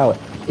comes out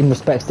in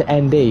respects to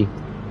ND.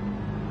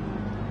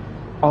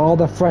 Are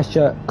the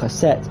fresher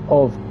set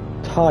of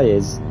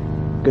tyres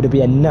going to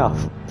be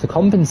enough to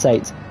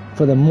compensate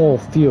for the more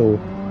fuel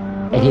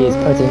he is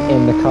putting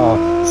in the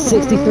car?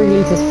 63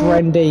 litres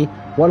for ND.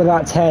 What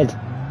about Ted?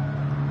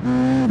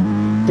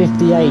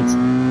 58.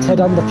 Ted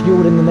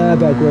underfueled in the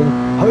Nürburgring.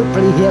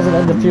 Hopefully he hasn't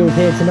underfueled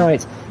here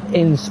tonight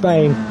in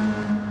Spain.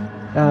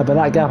 But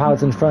that gap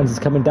out in front is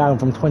coming down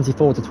from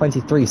 24 to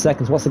 23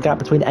 seconds. What's the gap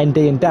between ND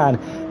and Dan?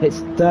 It's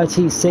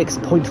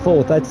 36.4,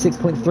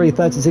 36.3,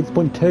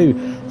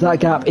 36.2. That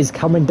gap is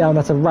coming down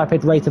at a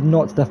rapid rate of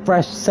knots. The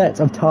fresh set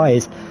of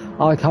tyres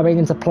are coming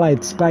into play.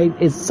 Spain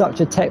is such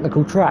a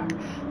technical track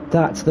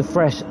that the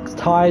fresh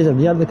tyres and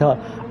the undercut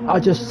are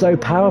just so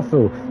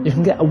powerful. You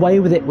can get away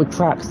with it with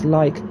tracks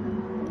like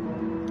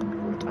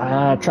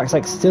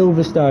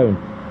Silverstone,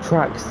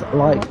 tracks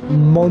like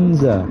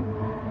Monza,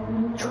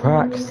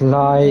 tracks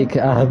like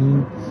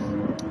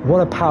what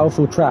are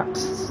powerful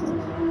tracks?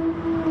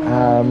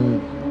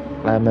 I'm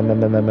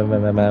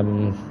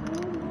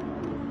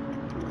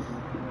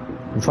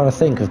trying to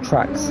think of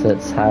tracks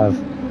that have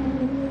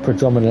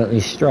predominantly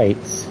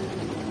straights.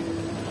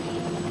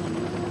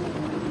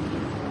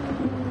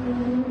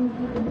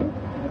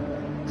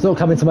 It's not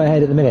coming to my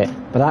head at the minute,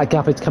 but that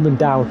gap is coming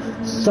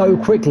down so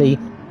quickly.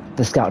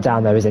 The Scout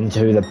down there is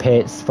into the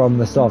pits from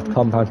the soft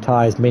compound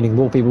tyres, meaning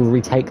Wolfie will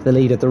retake the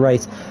lead of the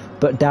race,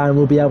 but Dan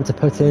will be able to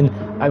put in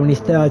only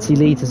 30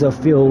 litres of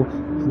fuel,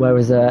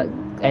 whereas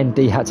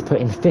ND had to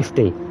put in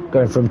 50,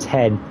 going from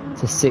 10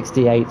 to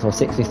 68 or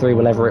 63,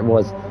 whatever it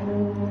was.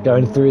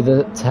 Going through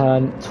the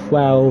turn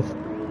 12,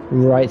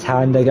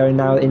 right-hander going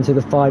now into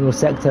the final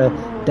sector.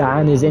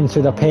 Dan is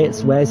into the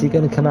pits. Where's he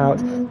going to come out?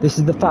 This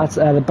is the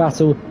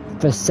battle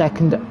for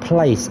second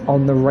place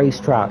on the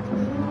racetrack.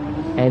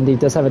 And he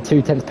does have a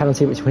 2/10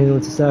 penalty which we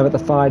need to serve at the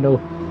final,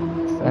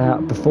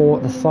 before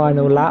the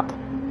final lap.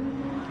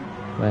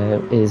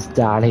 Where is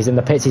Dan? He's in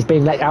the pits. He's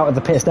being let out of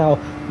the pits now,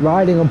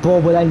 riding on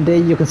board with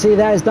ND. You can see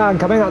there's Dan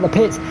coming out of the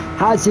pits.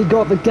 Has he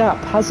got the gap?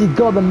 Has he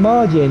got the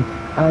margin?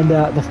 And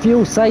the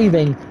fuel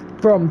saving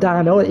from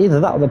Dan, or either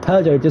that or the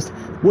Peugeot just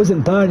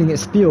wasn't burning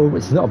its fuel,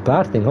 which is not a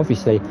bad thing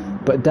obviously,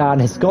 but Dan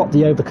has got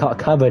the overcut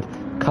covered,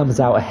 comes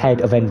out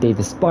ahead of ND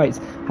despite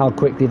how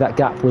quickly that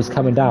gap was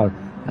coming down.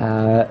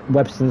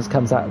 Webstons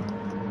comes out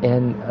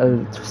in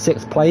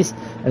 6th place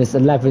and it's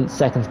 11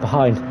 seconds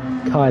behind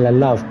Kyler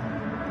Love,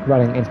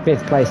 running in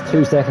 5th place,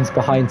 2 seconds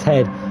behind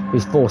Ted,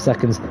 who's 4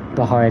 seconds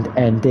behind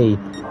ND.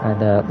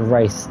 And the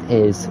race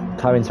is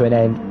coming to an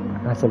end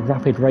at a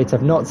rapid rate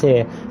of knots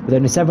here, with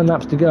only 7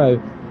 laps to go.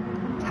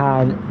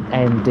 Can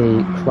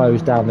ND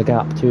close down the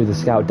gap to the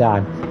Scout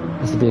Dan?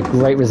 This would be a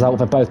great result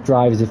for both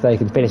drivers if they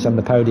can finish on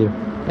the podium.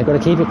 They've got to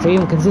keep it clean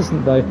and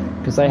consistent though,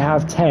 because they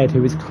have Ted,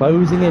 who is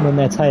closing in on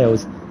their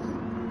tails.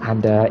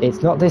 And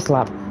it's not this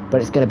lap,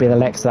 but it's going to be the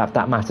next lap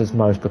that matters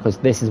most, because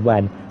this is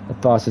when the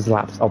fastest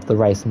laps of the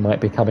race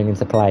might be coming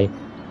into play.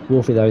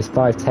 Wolfie though is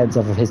 5/10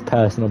 off of his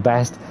personal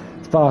best.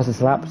 His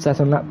fastest lap set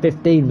on lap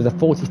 15 with a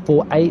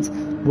 44.8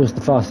 was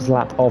the fastest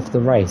lap of the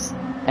race.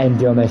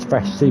 ND on those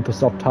fresh super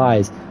soft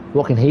tyres.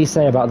 What can he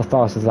say about the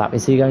fastest lap?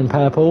 Is he going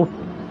purple?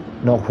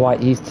 Not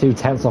quite. He's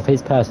 2/10 off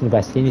his personal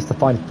best. He needs to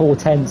find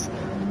 4/10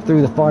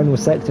 through the final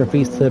sector if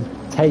he's to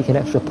take an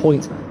extra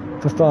point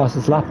for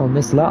fastest lap on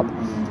this lap.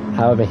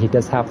 However, he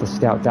does have the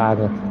Scout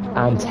Dagger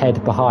and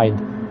Ted behind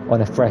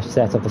on a fresh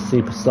set of the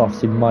super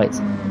softs who might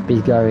be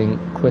going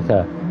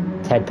quicker.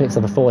 Ted picks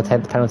up a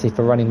 4/10 penalty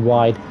for running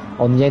wide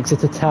on the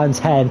exit of turn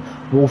 10.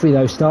 Wolfie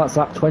though starts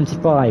lap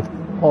 25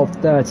 of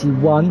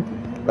 31.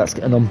 That's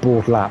an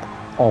on-board lap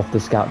of the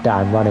Scout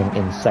Dan, running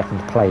in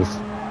 2nd place.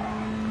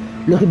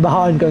 Looking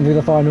behind, going through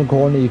the final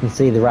corner, you can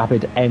see the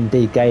rapid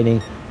ND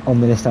gaining on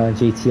the Nissan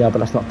GTR, but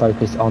let's not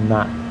focus on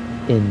that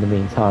in the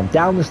meantime.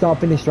 Down the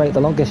start-finish straight,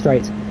 the longest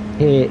straight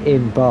here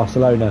in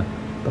Barcelona,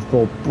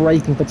 before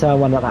braking for turn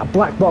 1 at that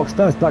black box,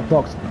 first black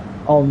box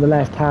on the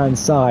left-hand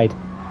side,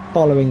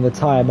 following the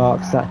tyre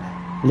marks that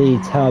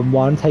lead turn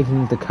 1,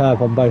 taking the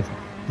curve on both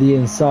the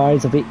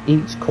insides of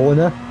each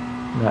corner.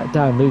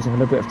 Dan losing a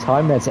little bit of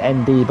time there to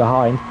ND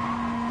behind,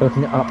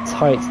 looking up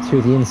tight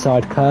to the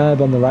inside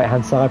curb on the right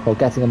hand side while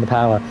getting on the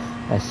power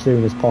as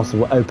soon as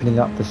possible, opening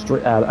up the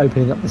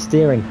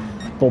steering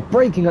for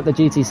braking up the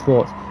GT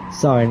Sport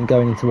sign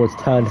going towards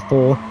turn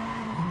 4,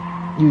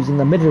 using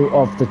the middle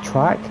of the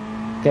track,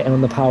 getting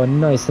on the power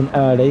nice and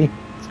early.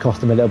 It's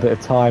cost him a little bit of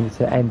time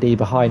to ND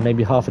behind,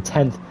 maybe half a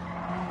tenth,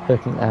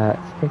 picking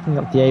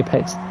up the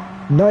apex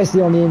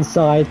nicely on the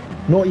inside,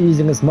 not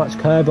using as much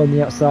curb on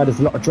the outside as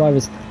a lot of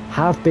drivers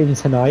have been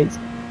tonight.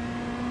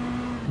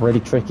 Really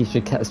tricky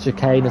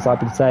chicane, as I've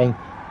been saying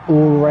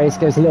all race.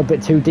 Goes a little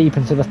bit too deep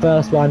into the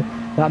first one.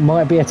 That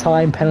might be a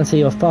time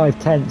penalty of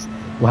 5/10.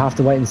 We'll have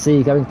to wait and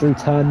see. Going through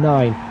turn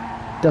 9,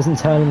 doesn't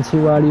turn in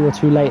too early or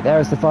too late. There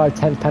is the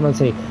 5/10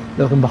 penalty.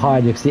 Looking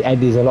behind, you can see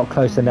Eddie's a lot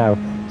closer now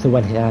to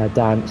when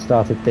Dan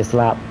started this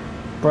lap.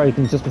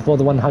 breaking just before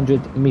the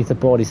 100-metre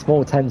board. He's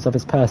 4/10 of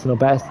his personal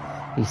best.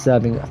 He's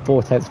serving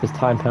 4/10 of his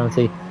time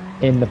penalty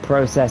in the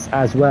process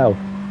as well.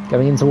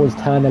 Going in towards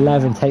turn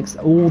 11, takes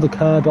all the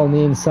curb on the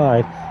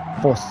inside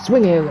before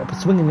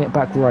swinging it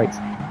back right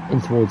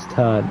in towards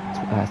turn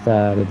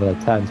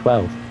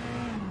 12.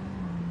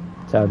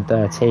 Turn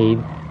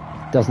 13,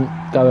 doesn't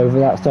go over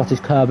that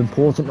sausage curb.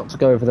 Important not to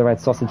go over the red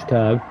sausage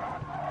curb.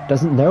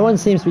 No one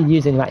seems to be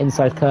using that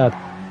inside curb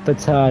for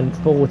turn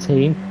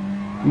 14.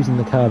 Using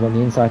the curb on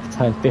the inside for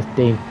turn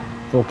 15.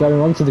 For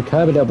going onto the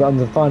curb a little bit on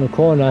the final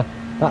corner.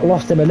 That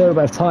lost him a little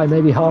bit of time,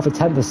 maybe half a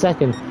tenth of a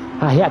second.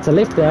 He had to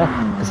lift there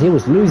because he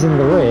was losing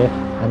the rear.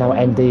 And now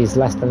ND is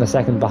less than a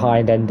second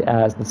behind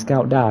the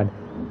Scout Dan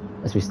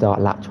as we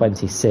start lap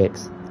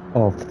 26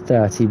 of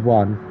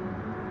 31.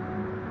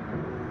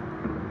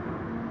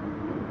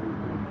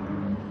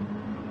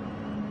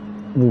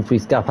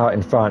 Wolfie's gap out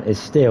in front is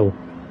still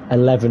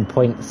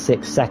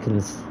 11.6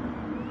 seconds.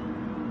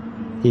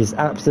 He's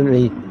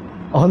absolutely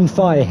on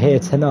fire here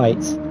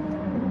tonight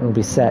and will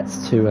be set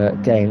to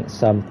gain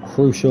some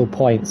crucial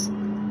points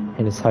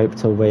in his hope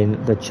to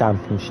win the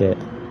championship.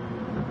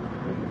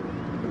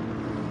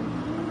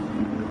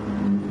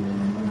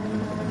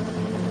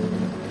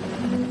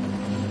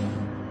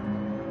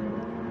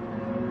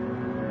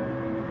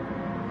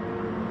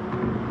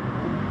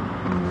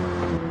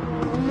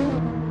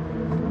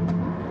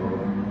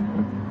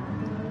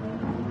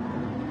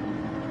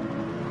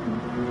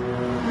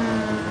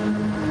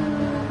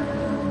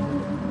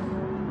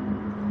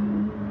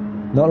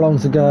 Not long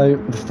to go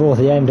before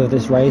the end of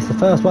this race, the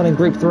first one in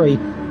Group 3,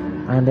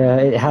 and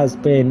it has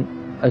been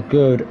a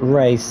good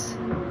race.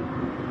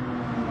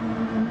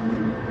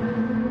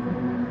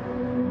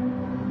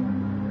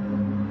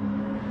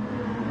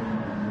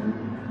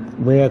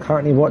 We are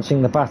currently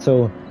watching the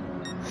battle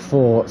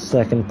for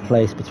second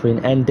place between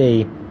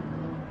ND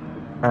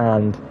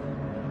and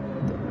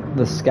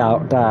the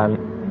Scout Dan.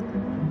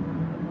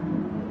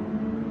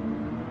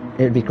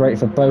 It would be great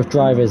for both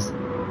drivers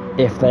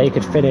if they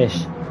could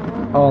finish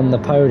on the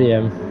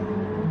podium.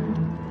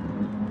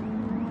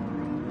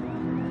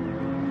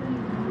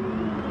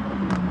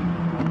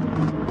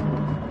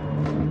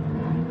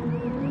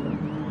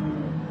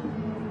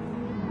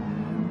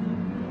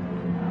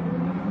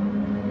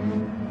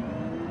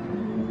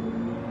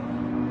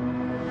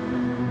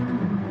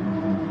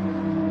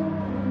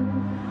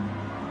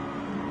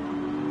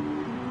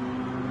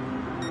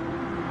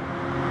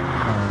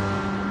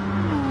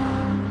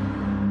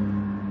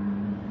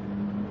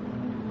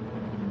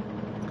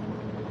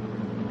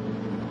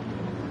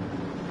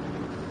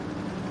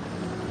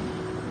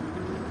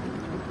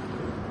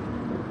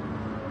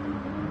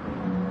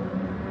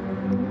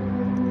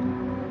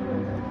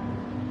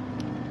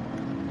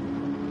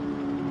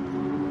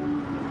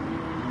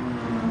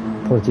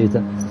 Apologies.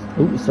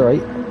 Oh, sorry.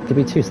 Give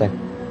me 2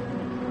 seconds.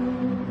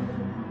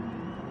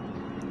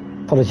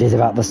 Apologies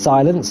about the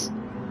silence.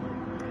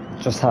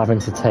 Just having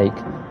to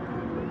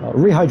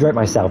rehydrate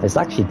myself. It's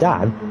actually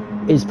Dan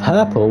is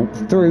purple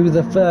through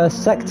the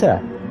first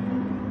sector.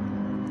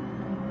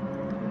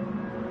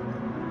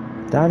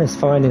 Dan is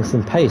finding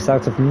some pace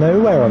out of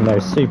nowhere on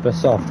those super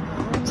soft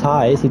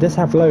tyres. He does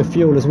have low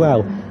fuel as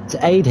well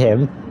to aid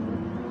him.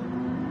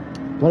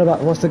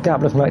 What's the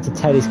gap looking like to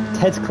Ted?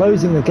 Ted's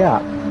closing the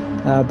gap.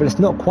 But it's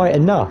not quite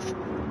enough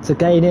to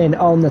gain in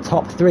on the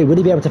top 3. Will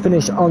he be able to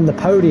finish on the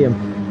podium?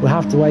 We'll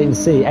have to wait and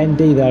see.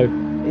 ND, though,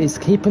 is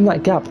keeping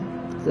that gap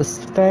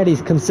fairly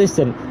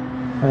consistent.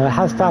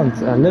 Has found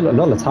a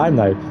lot of time,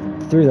 though,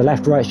 through the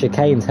left-right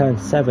chicane, turn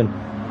 7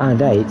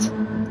 and 8.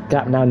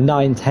 Gap now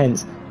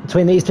 9/10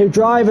 between these two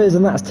drivers,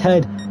 and that's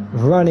Ted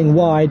running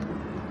wide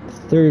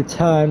through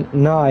turn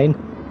 9.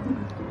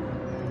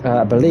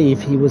 I believe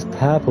he was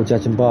purple,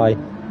 judging by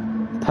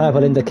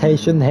purple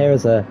indication. Here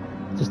is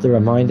just a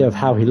reminder of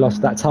how he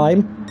lost that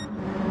time.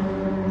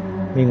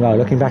 Meanwhile,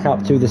 looking back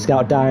up to the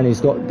Scout Dan,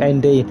 who's got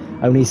ND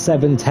only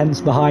 7/10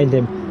 behind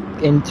him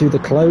into the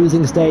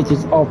closing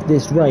stages of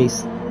this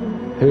race.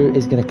 Who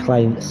is going to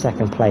claim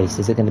second place?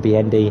 Is it going to be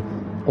ND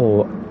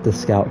or the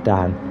Scout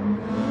Dan?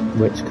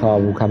 Which car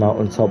will come out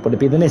on top? Will it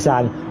be the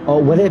Nissan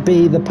or will it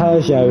be the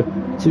Peugeot?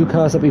 Two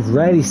cars that we've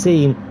only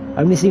seen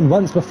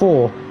once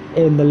before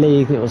in the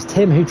league. It was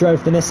Tim who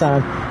drove the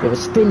Nissan. It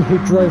was Finn who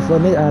drove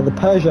the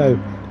Peugeot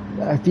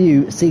a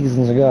few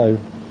seasons ago.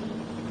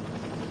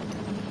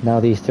 Now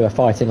these two are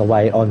fighting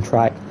away on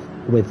track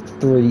with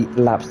 3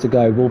 laps to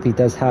go. Wolfie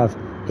does have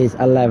his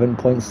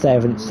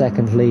 11.7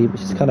 second lead,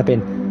 which has kind of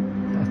been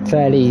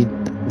fairly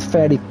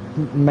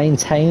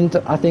maintained,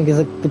 I think is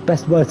the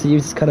best word to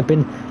use. It's kind of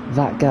been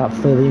that gap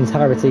for the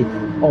entirety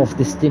of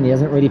this stint. He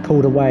hasn't really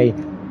pulled away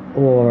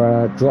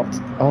or dropped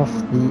off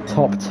the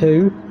top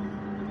 2.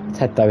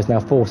 Ted, though, is now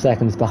 4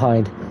 seconds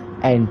behind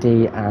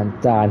ND and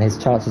Dan. His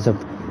chances of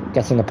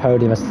getting a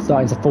podium are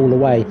starting to fall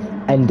away.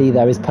 ND,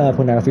 though, is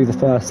purple now through the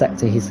first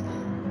sector.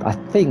 I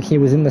think he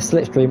was in the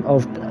slipstream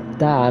of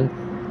Dan,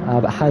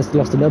 but has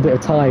lost a little bit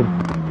of time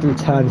through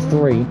turn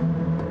 3.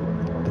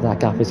 But that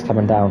gap is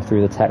coming down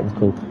through the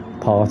technical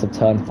part of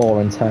turn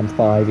 4 and turn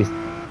 5. He's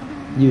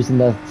using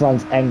the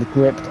front end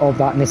grip of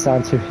that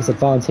Nissan to his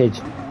advantage.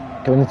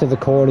 Going into the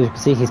corner, you can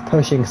see he's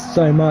pushing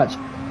so much.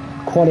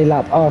 Quali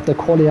lap after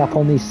quali lap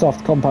on these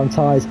soft compound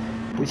tyres,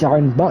 which are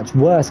in much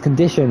worse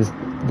conditions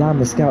than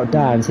the Scout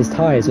Dans. His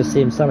tyres just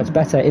seem so much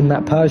better in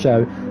that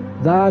Peugeot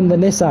than the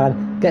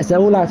Nissan. Gets it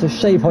all out of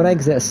shape on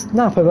exit. A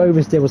snap of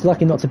oversteer, was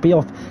lucky not to be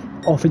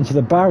off into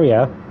the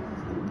barrier,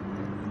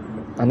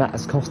 and that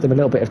has cost him a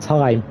little bit of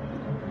time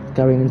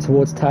going in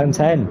towards turn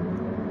 10.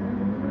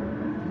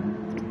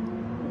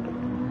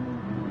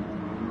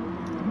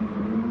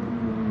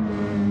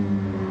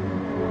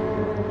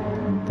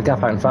 The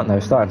gap out in front though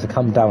is starting to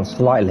come down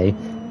slightly,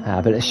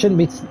 but it shouldn't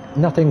be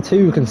nothing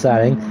too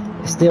concerning.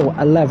 It's still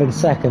 11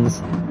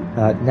 seconds,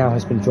 now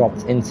has been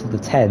dropped into the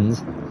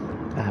 10s,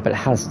 but it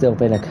has still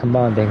been a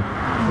commanding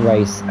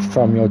race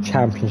from your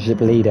championship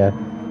leader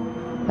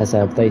as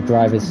the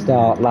drivers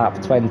start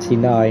lap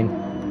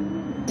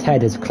 29.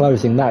 Ted is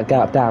closing that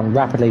gap down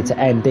rapidly to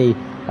ND.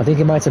 I think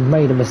he might have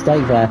made a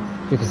mistake there.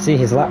 You can see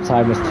his lap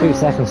time was 2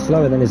 seconds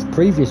slower than his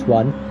previous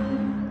one,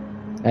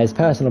 his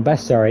personal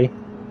best, sorry.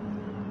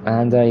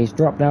 And he's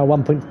dropped now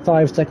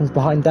 1.5 seconds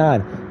behind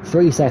Dan.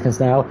 3 seconds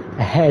now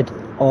ahead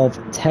of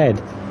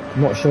Ted.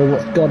 Not sure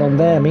what's gone on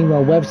there.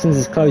 Meanwhile, Webstons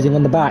is closing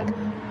on the back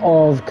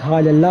of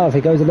Kyler Love.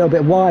 He goes a little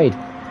bit wide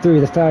through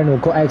the final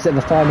exit in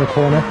the final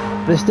corner,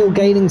 but is still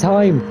gaining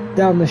time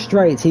down the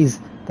straight.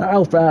 The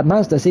Alfa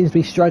Mazda seems to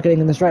be struggling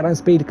in the straight line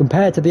speed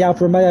compared to the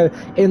Alfa Romeo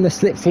in the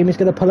slipstream. He's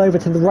going to pull over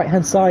to the right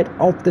hand side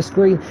of the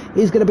screen.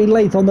 He's going to be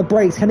late on the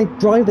brakes. Can he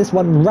drive this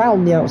one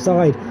round the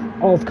outside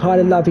of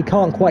Kyler Love? He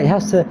can't quite. He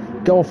has to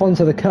go off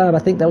onto the curb. I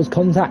think there was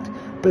contact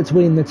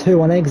between the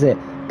two on exit.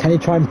 Can he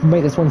try and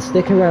make this one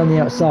stick around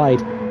the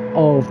outside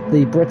of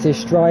the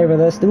British driver?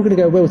 They're still going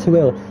to go wheel to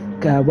wheel.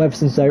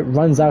 Webson so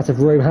runs out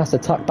of room, has to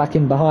tuck back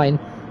in behind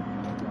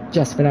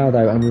just for now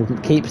though, and will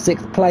keep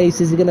 6th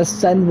place. Is he going to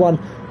send one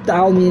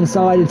down the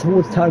inside and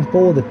towards turn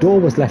 4? The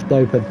door was left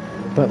open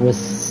but was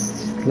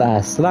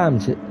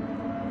slammed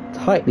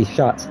tightly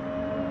shut.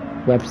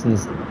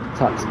 Webson's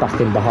tucks back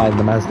in behind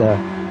the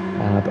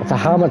Mazda, but for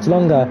how much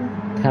longer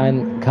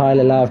can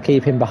Kyler Love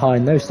keep him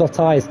behind? Those soft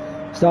tyres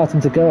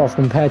starting to go off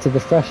compared to the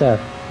fresher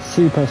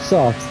super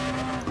softs,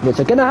 which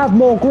are going to have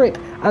more grip,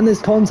 and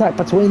there's contact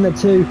between the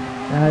two.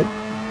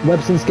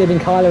 Webson's giving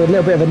Kyler a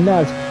little bit of a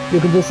nudge. You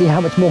can just see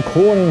how much more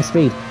cornering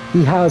speed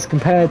he has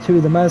compared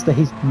to the Mazda.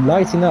 He's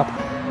lighting up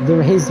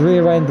his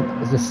rear end.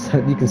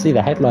 You can see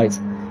the headlights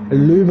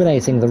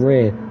illuminating the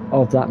rear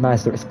of that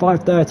Mazda. It's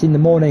 5:30 in the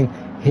morning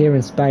here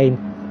in Spain.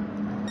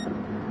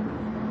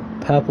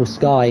 Purple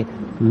sky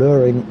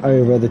luring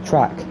over the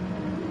track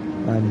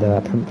and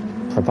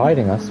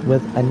providing us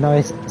with a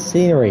nice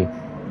scenery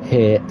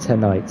here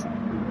tonight.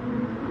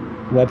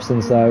 Webson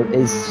though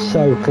is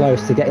so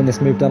close to getting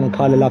this move done on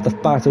Kyler Love. The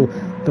battle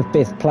for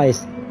 5th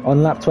place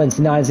on lap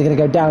 29. Is going to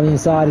go down the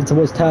inside and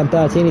towards turn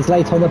 13. He's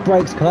late on the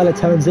brakes. Kyler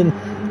turns in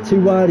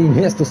too early and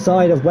hits the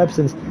side of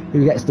Webson's,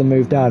 who gets the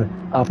move down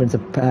up into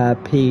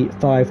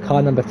P5,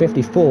 car number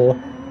 54.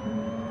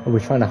 And we're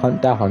trying to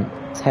hunt down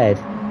Ted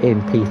in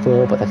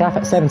P4, but the gap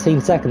at 17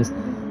 seconds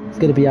is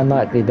going to be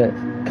unlikely that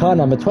car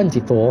number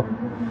 24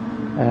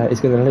 is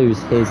going to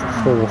lose his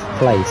 4th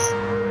place.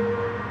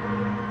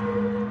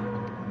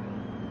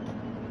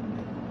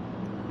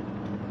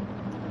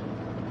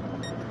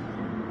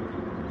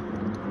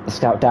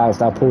 Scout Dow's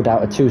now pulled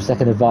out a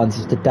 2-second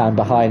advantage to Dan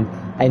behind.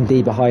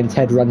 ND behind.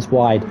 Ted runs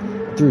wide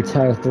through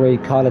turn 3.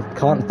 Kyler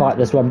can't fight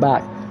this one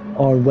back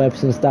on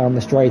Webson's down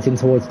the straight in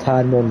towards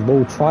turn 1.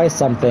 Will try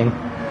something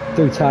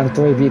through turn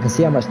 3, but you can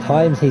see how much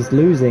time he's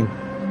losing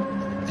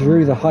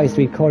through the high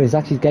speed corner. He's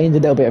actually gained a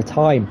little bit of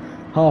time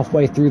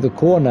halfway through the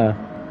corner.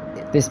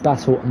 This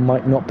battle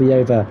might not be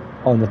over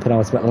on the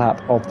penultimate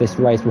lap of this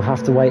race. We'll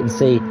have to wait and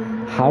see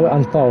how it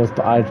unfolds,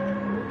 but I'd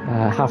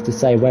have to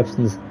say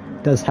Webson's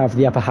does have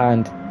the upper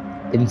hand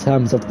in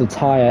terms of the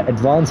tyre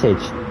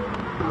advantage.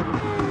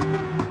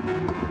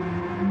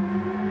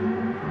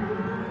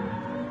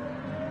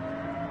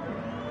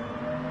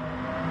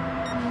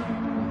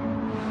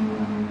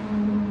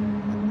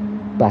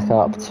 Back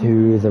up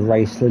to the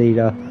race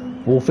leader,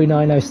 Wolfie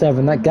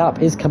 907. That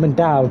gap is coming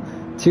down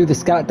to the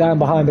Scout down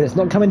behind, but it's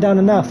not coming down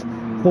enough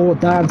for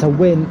Dan to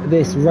win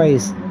this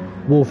race.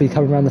 Wolfie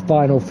coming around the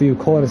final few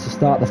corners to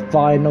start the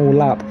final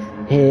lap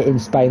here in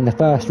Spain, the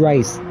first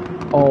race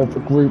of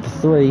Group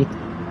 3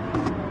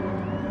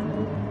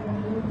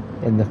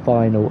 in the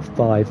final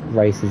 5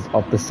 races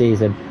of the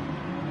season.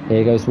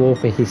 Here goes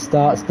Wolfie. He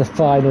starts the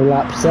final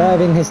lap,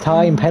 serving his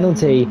time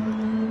penalty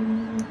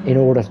in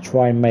order to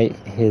try and make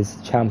his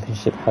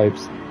championship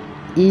hopes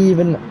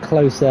even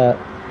closer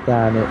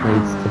than it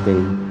needs to be.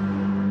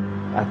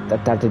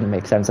 That didn't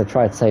make sense. I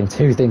tried saying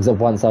two things at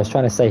once. I was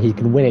trying to say he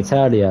can win it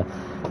earlier,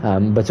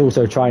 but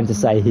also trying to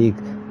say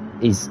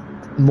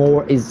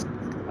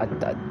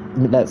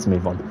let's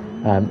move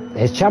on.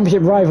 His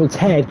championship rival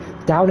Ted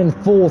down in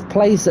 4th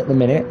place at the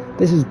minute.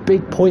 This is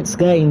big points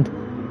gained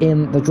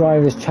in the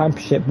Drivers'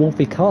 Championship.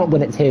 Wolfie can't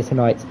win it here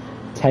tonight.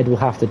 Ted will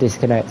have to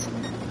disconnect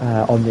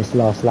on this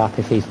last lap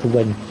if he's to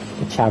win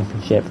the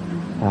championship.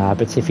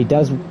 But if he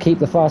does keep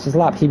the fastest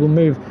lap, he will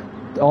move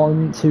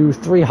on to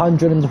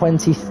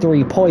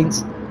 323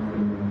 points.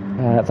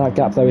 That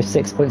gap, though, is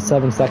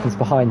 6.7 seconds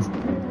behind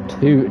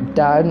to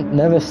Dan.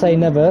 Never say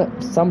never.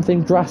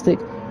 Something drastic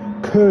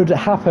could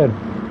happen.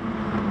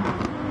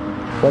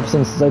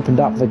 Webson's has opened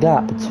up the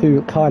gap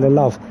to Kyler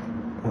Love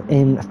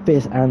in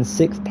 5th and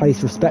 6th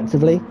place,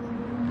 respectively.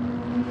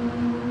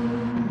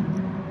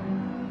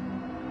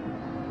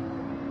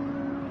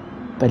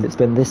 But it's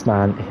been this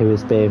man who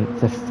has been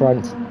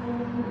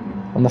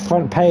on the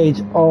front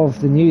page of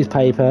the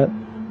newspaper,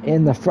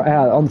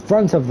 on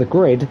front of the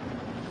grid.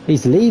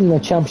 He's leading the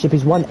championship.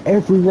 He's won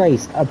every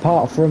race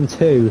apart from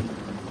 2.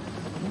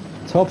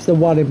 Thompson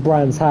won in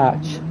Brands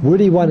Hatch,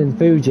 Woody won in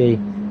Fuji,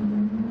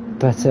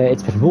 but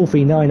it's been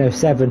Wolfie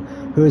 907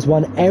 who has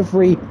won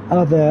every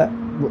other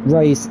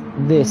race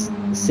this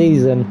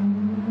season.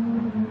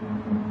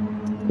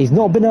 He's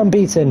not been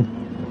unbeaten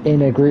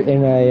in a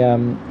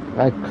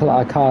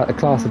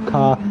class of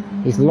car.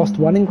 He's lost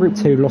one in Group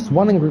 2, lost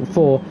one in Group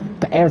 4,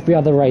 but every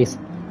other race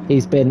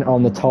he's been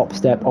on the top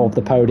step of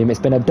the podium. It's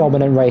been a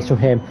dominant race from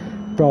him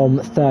from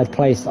 3rd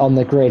place on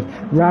the grid.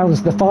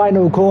 Rounds the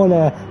final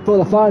corner for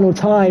the final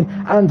time,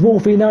 and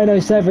Wolfie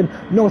 907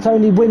 not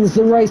only wins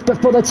the race,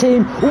 but for the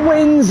team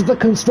wins the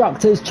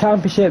Constructors'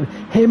 Championship.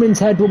 Him and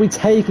Ted will be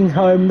taking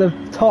home the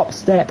top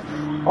step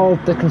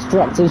of the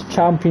Constructors'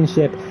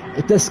 Championship.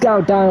 The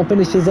Scout Down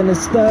finishes in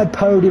his 3rd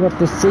podium of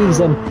the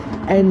season.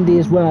 Andy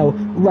as well,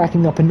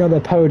 racking up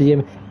another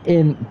podium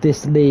in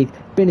this league,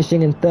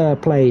 finishing in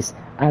 3rd place,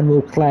 and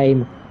will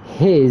claim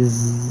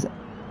his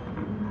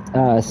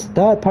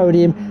 3rd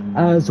podium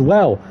as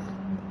well.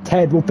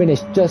 Ted will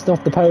finish just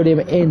off the podium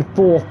in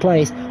 4th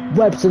place.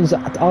 Webson's,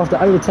 after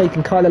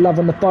overtaking Kyler Love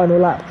on the final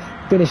lap,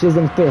 finishes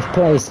in 5th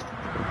place.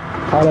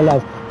 Kyler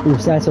Love will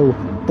settle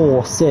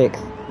for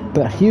 6th.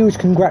 But huge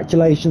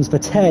congratulations for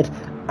Ted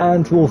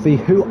and Wolfie,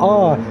 who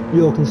are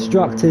your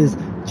Constructors'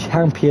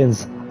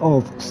 Champions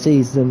of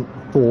Season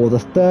 4. The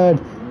 3rd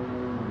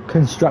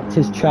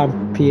Constructors'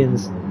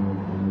 Champions.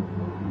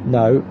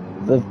 No,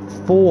 the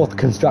 4th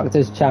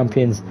Constructors'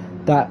 Champions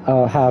that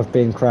have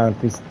been crowned.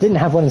 We didn't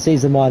have one in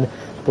Season 1,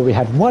 but we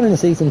had one in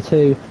Season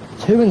 2,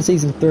 2 in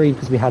Season 3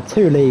 because we had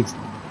 2 leagues,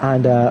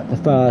 and the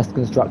 1st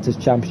Constructors'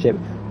 Championship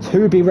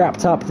to be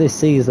wrapped up this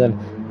season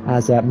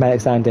as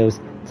Melix Sandils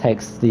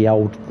takes the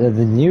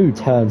new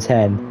Turn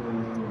 10,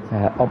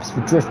 opts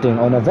for drifting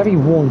on a very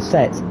worn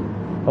set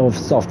of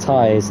soft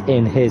tyres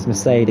in his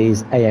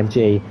Mercedes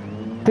AMG.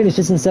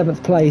 Finishes in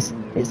 7th place.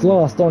 It's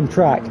last on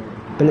track,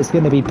 but it's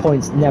going to be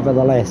points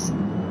nevertheless,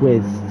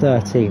 with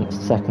 13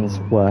 seconds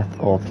worth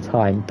of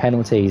time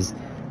penalties.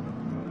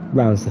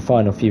 Rounds the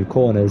final few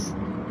corners,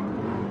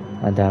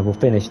 and we'll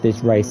finish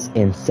this race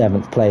in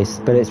 7th place.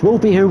 But it's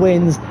Wolfie who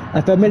wins,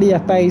 a familiar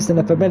face and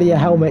a familiar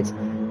helmet,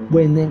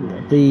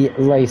 winning the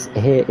race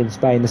here in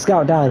Spain. The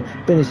Scout Down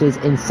finishes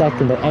in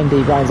 2nd, and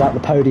Andy rounds out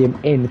the podium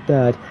in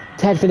 3rd.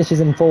 Ted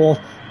finishes in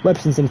 4th,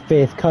 Webson's in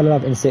 5th, Kyler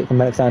Love in 6th, and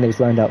Melix Sandils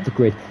round out the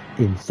grid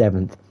in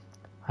 7th.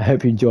 I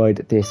hope you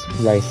enjoyed this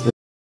race.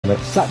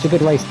 Such a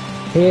good race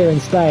here in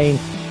Spain,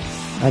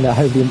 and I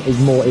hope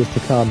more is to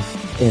come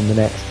in the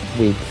next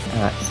week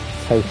at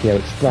Tokyo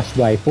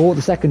Expressway for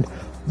the 2nd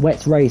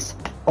wet race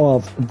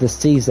of the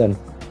season.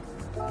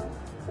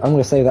 I'm going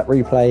to save that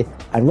replay,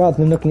 and rather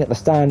than looking at the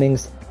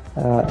standings,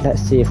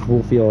 let's see if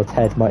Wolfie or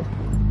Ted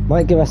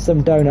might give us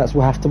some donuts.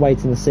 We'll have to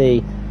wait and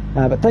see.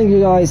 But thank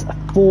you guys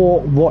for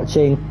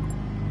watching.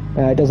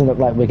 It doesn't look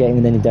like we're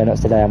getting any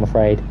donuts today, I'm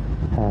afraid.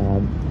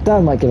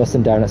 Dan might give us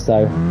some donuts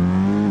though.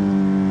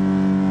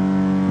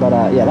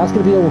 But yeah, that's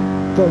going to be all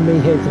from me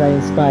here today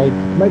in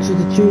Spain. Make sure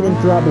to tune in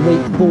throughout the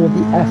week for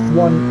the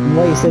F1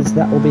 races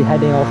that will be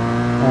heading off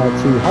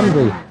to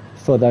Hungary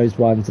for those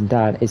ones, and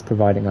Dan is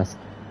providing us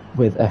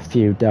with a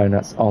few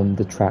donuts on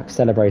the track,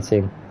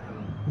 celebrating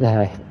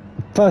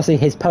firstly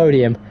his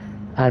podium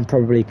and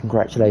probably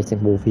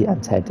congratulating Wolfie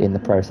and Ted in the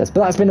process.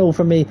 But that's been all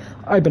from me.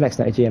 I've been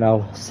XNetG, and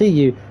I'll see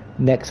you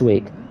next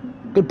week.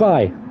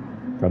 Goodbye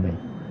from me.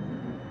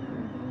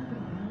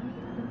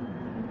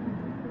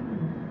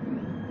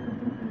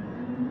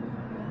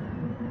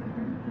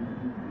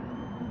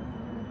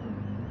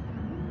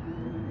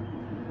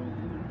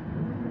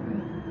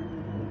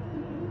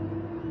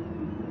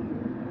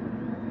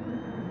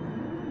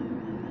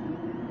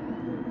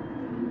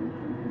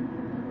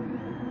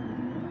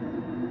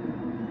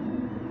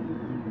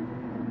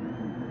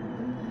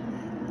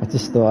 I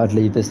just thought I'd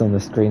leave this on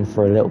the screen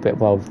for a little bit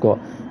while we've got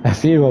a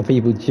few more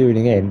people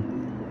tuning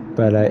in.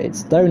 But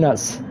it's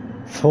donuts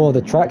for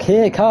the track.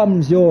 Here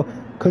comes your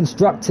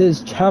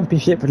Constructors'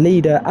 Championship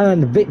leader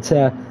and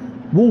victor,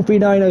 Wolfie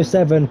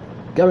 907,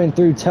 going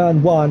through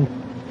turn 1.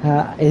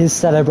 Is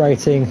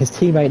celebrating his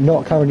teammate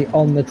not currently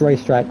on the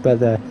racetrack,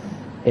 but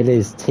it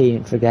is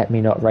Team Forget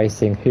Me Not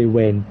Racing who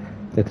win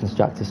the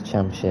Constructors'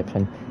 Championship.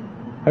 And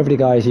hopefully,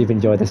 guys, you've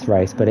enjoyed this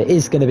race, but it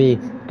is going to be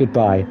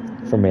goodbye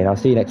from me, and I'll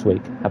see you next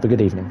week. Have a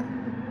good evening.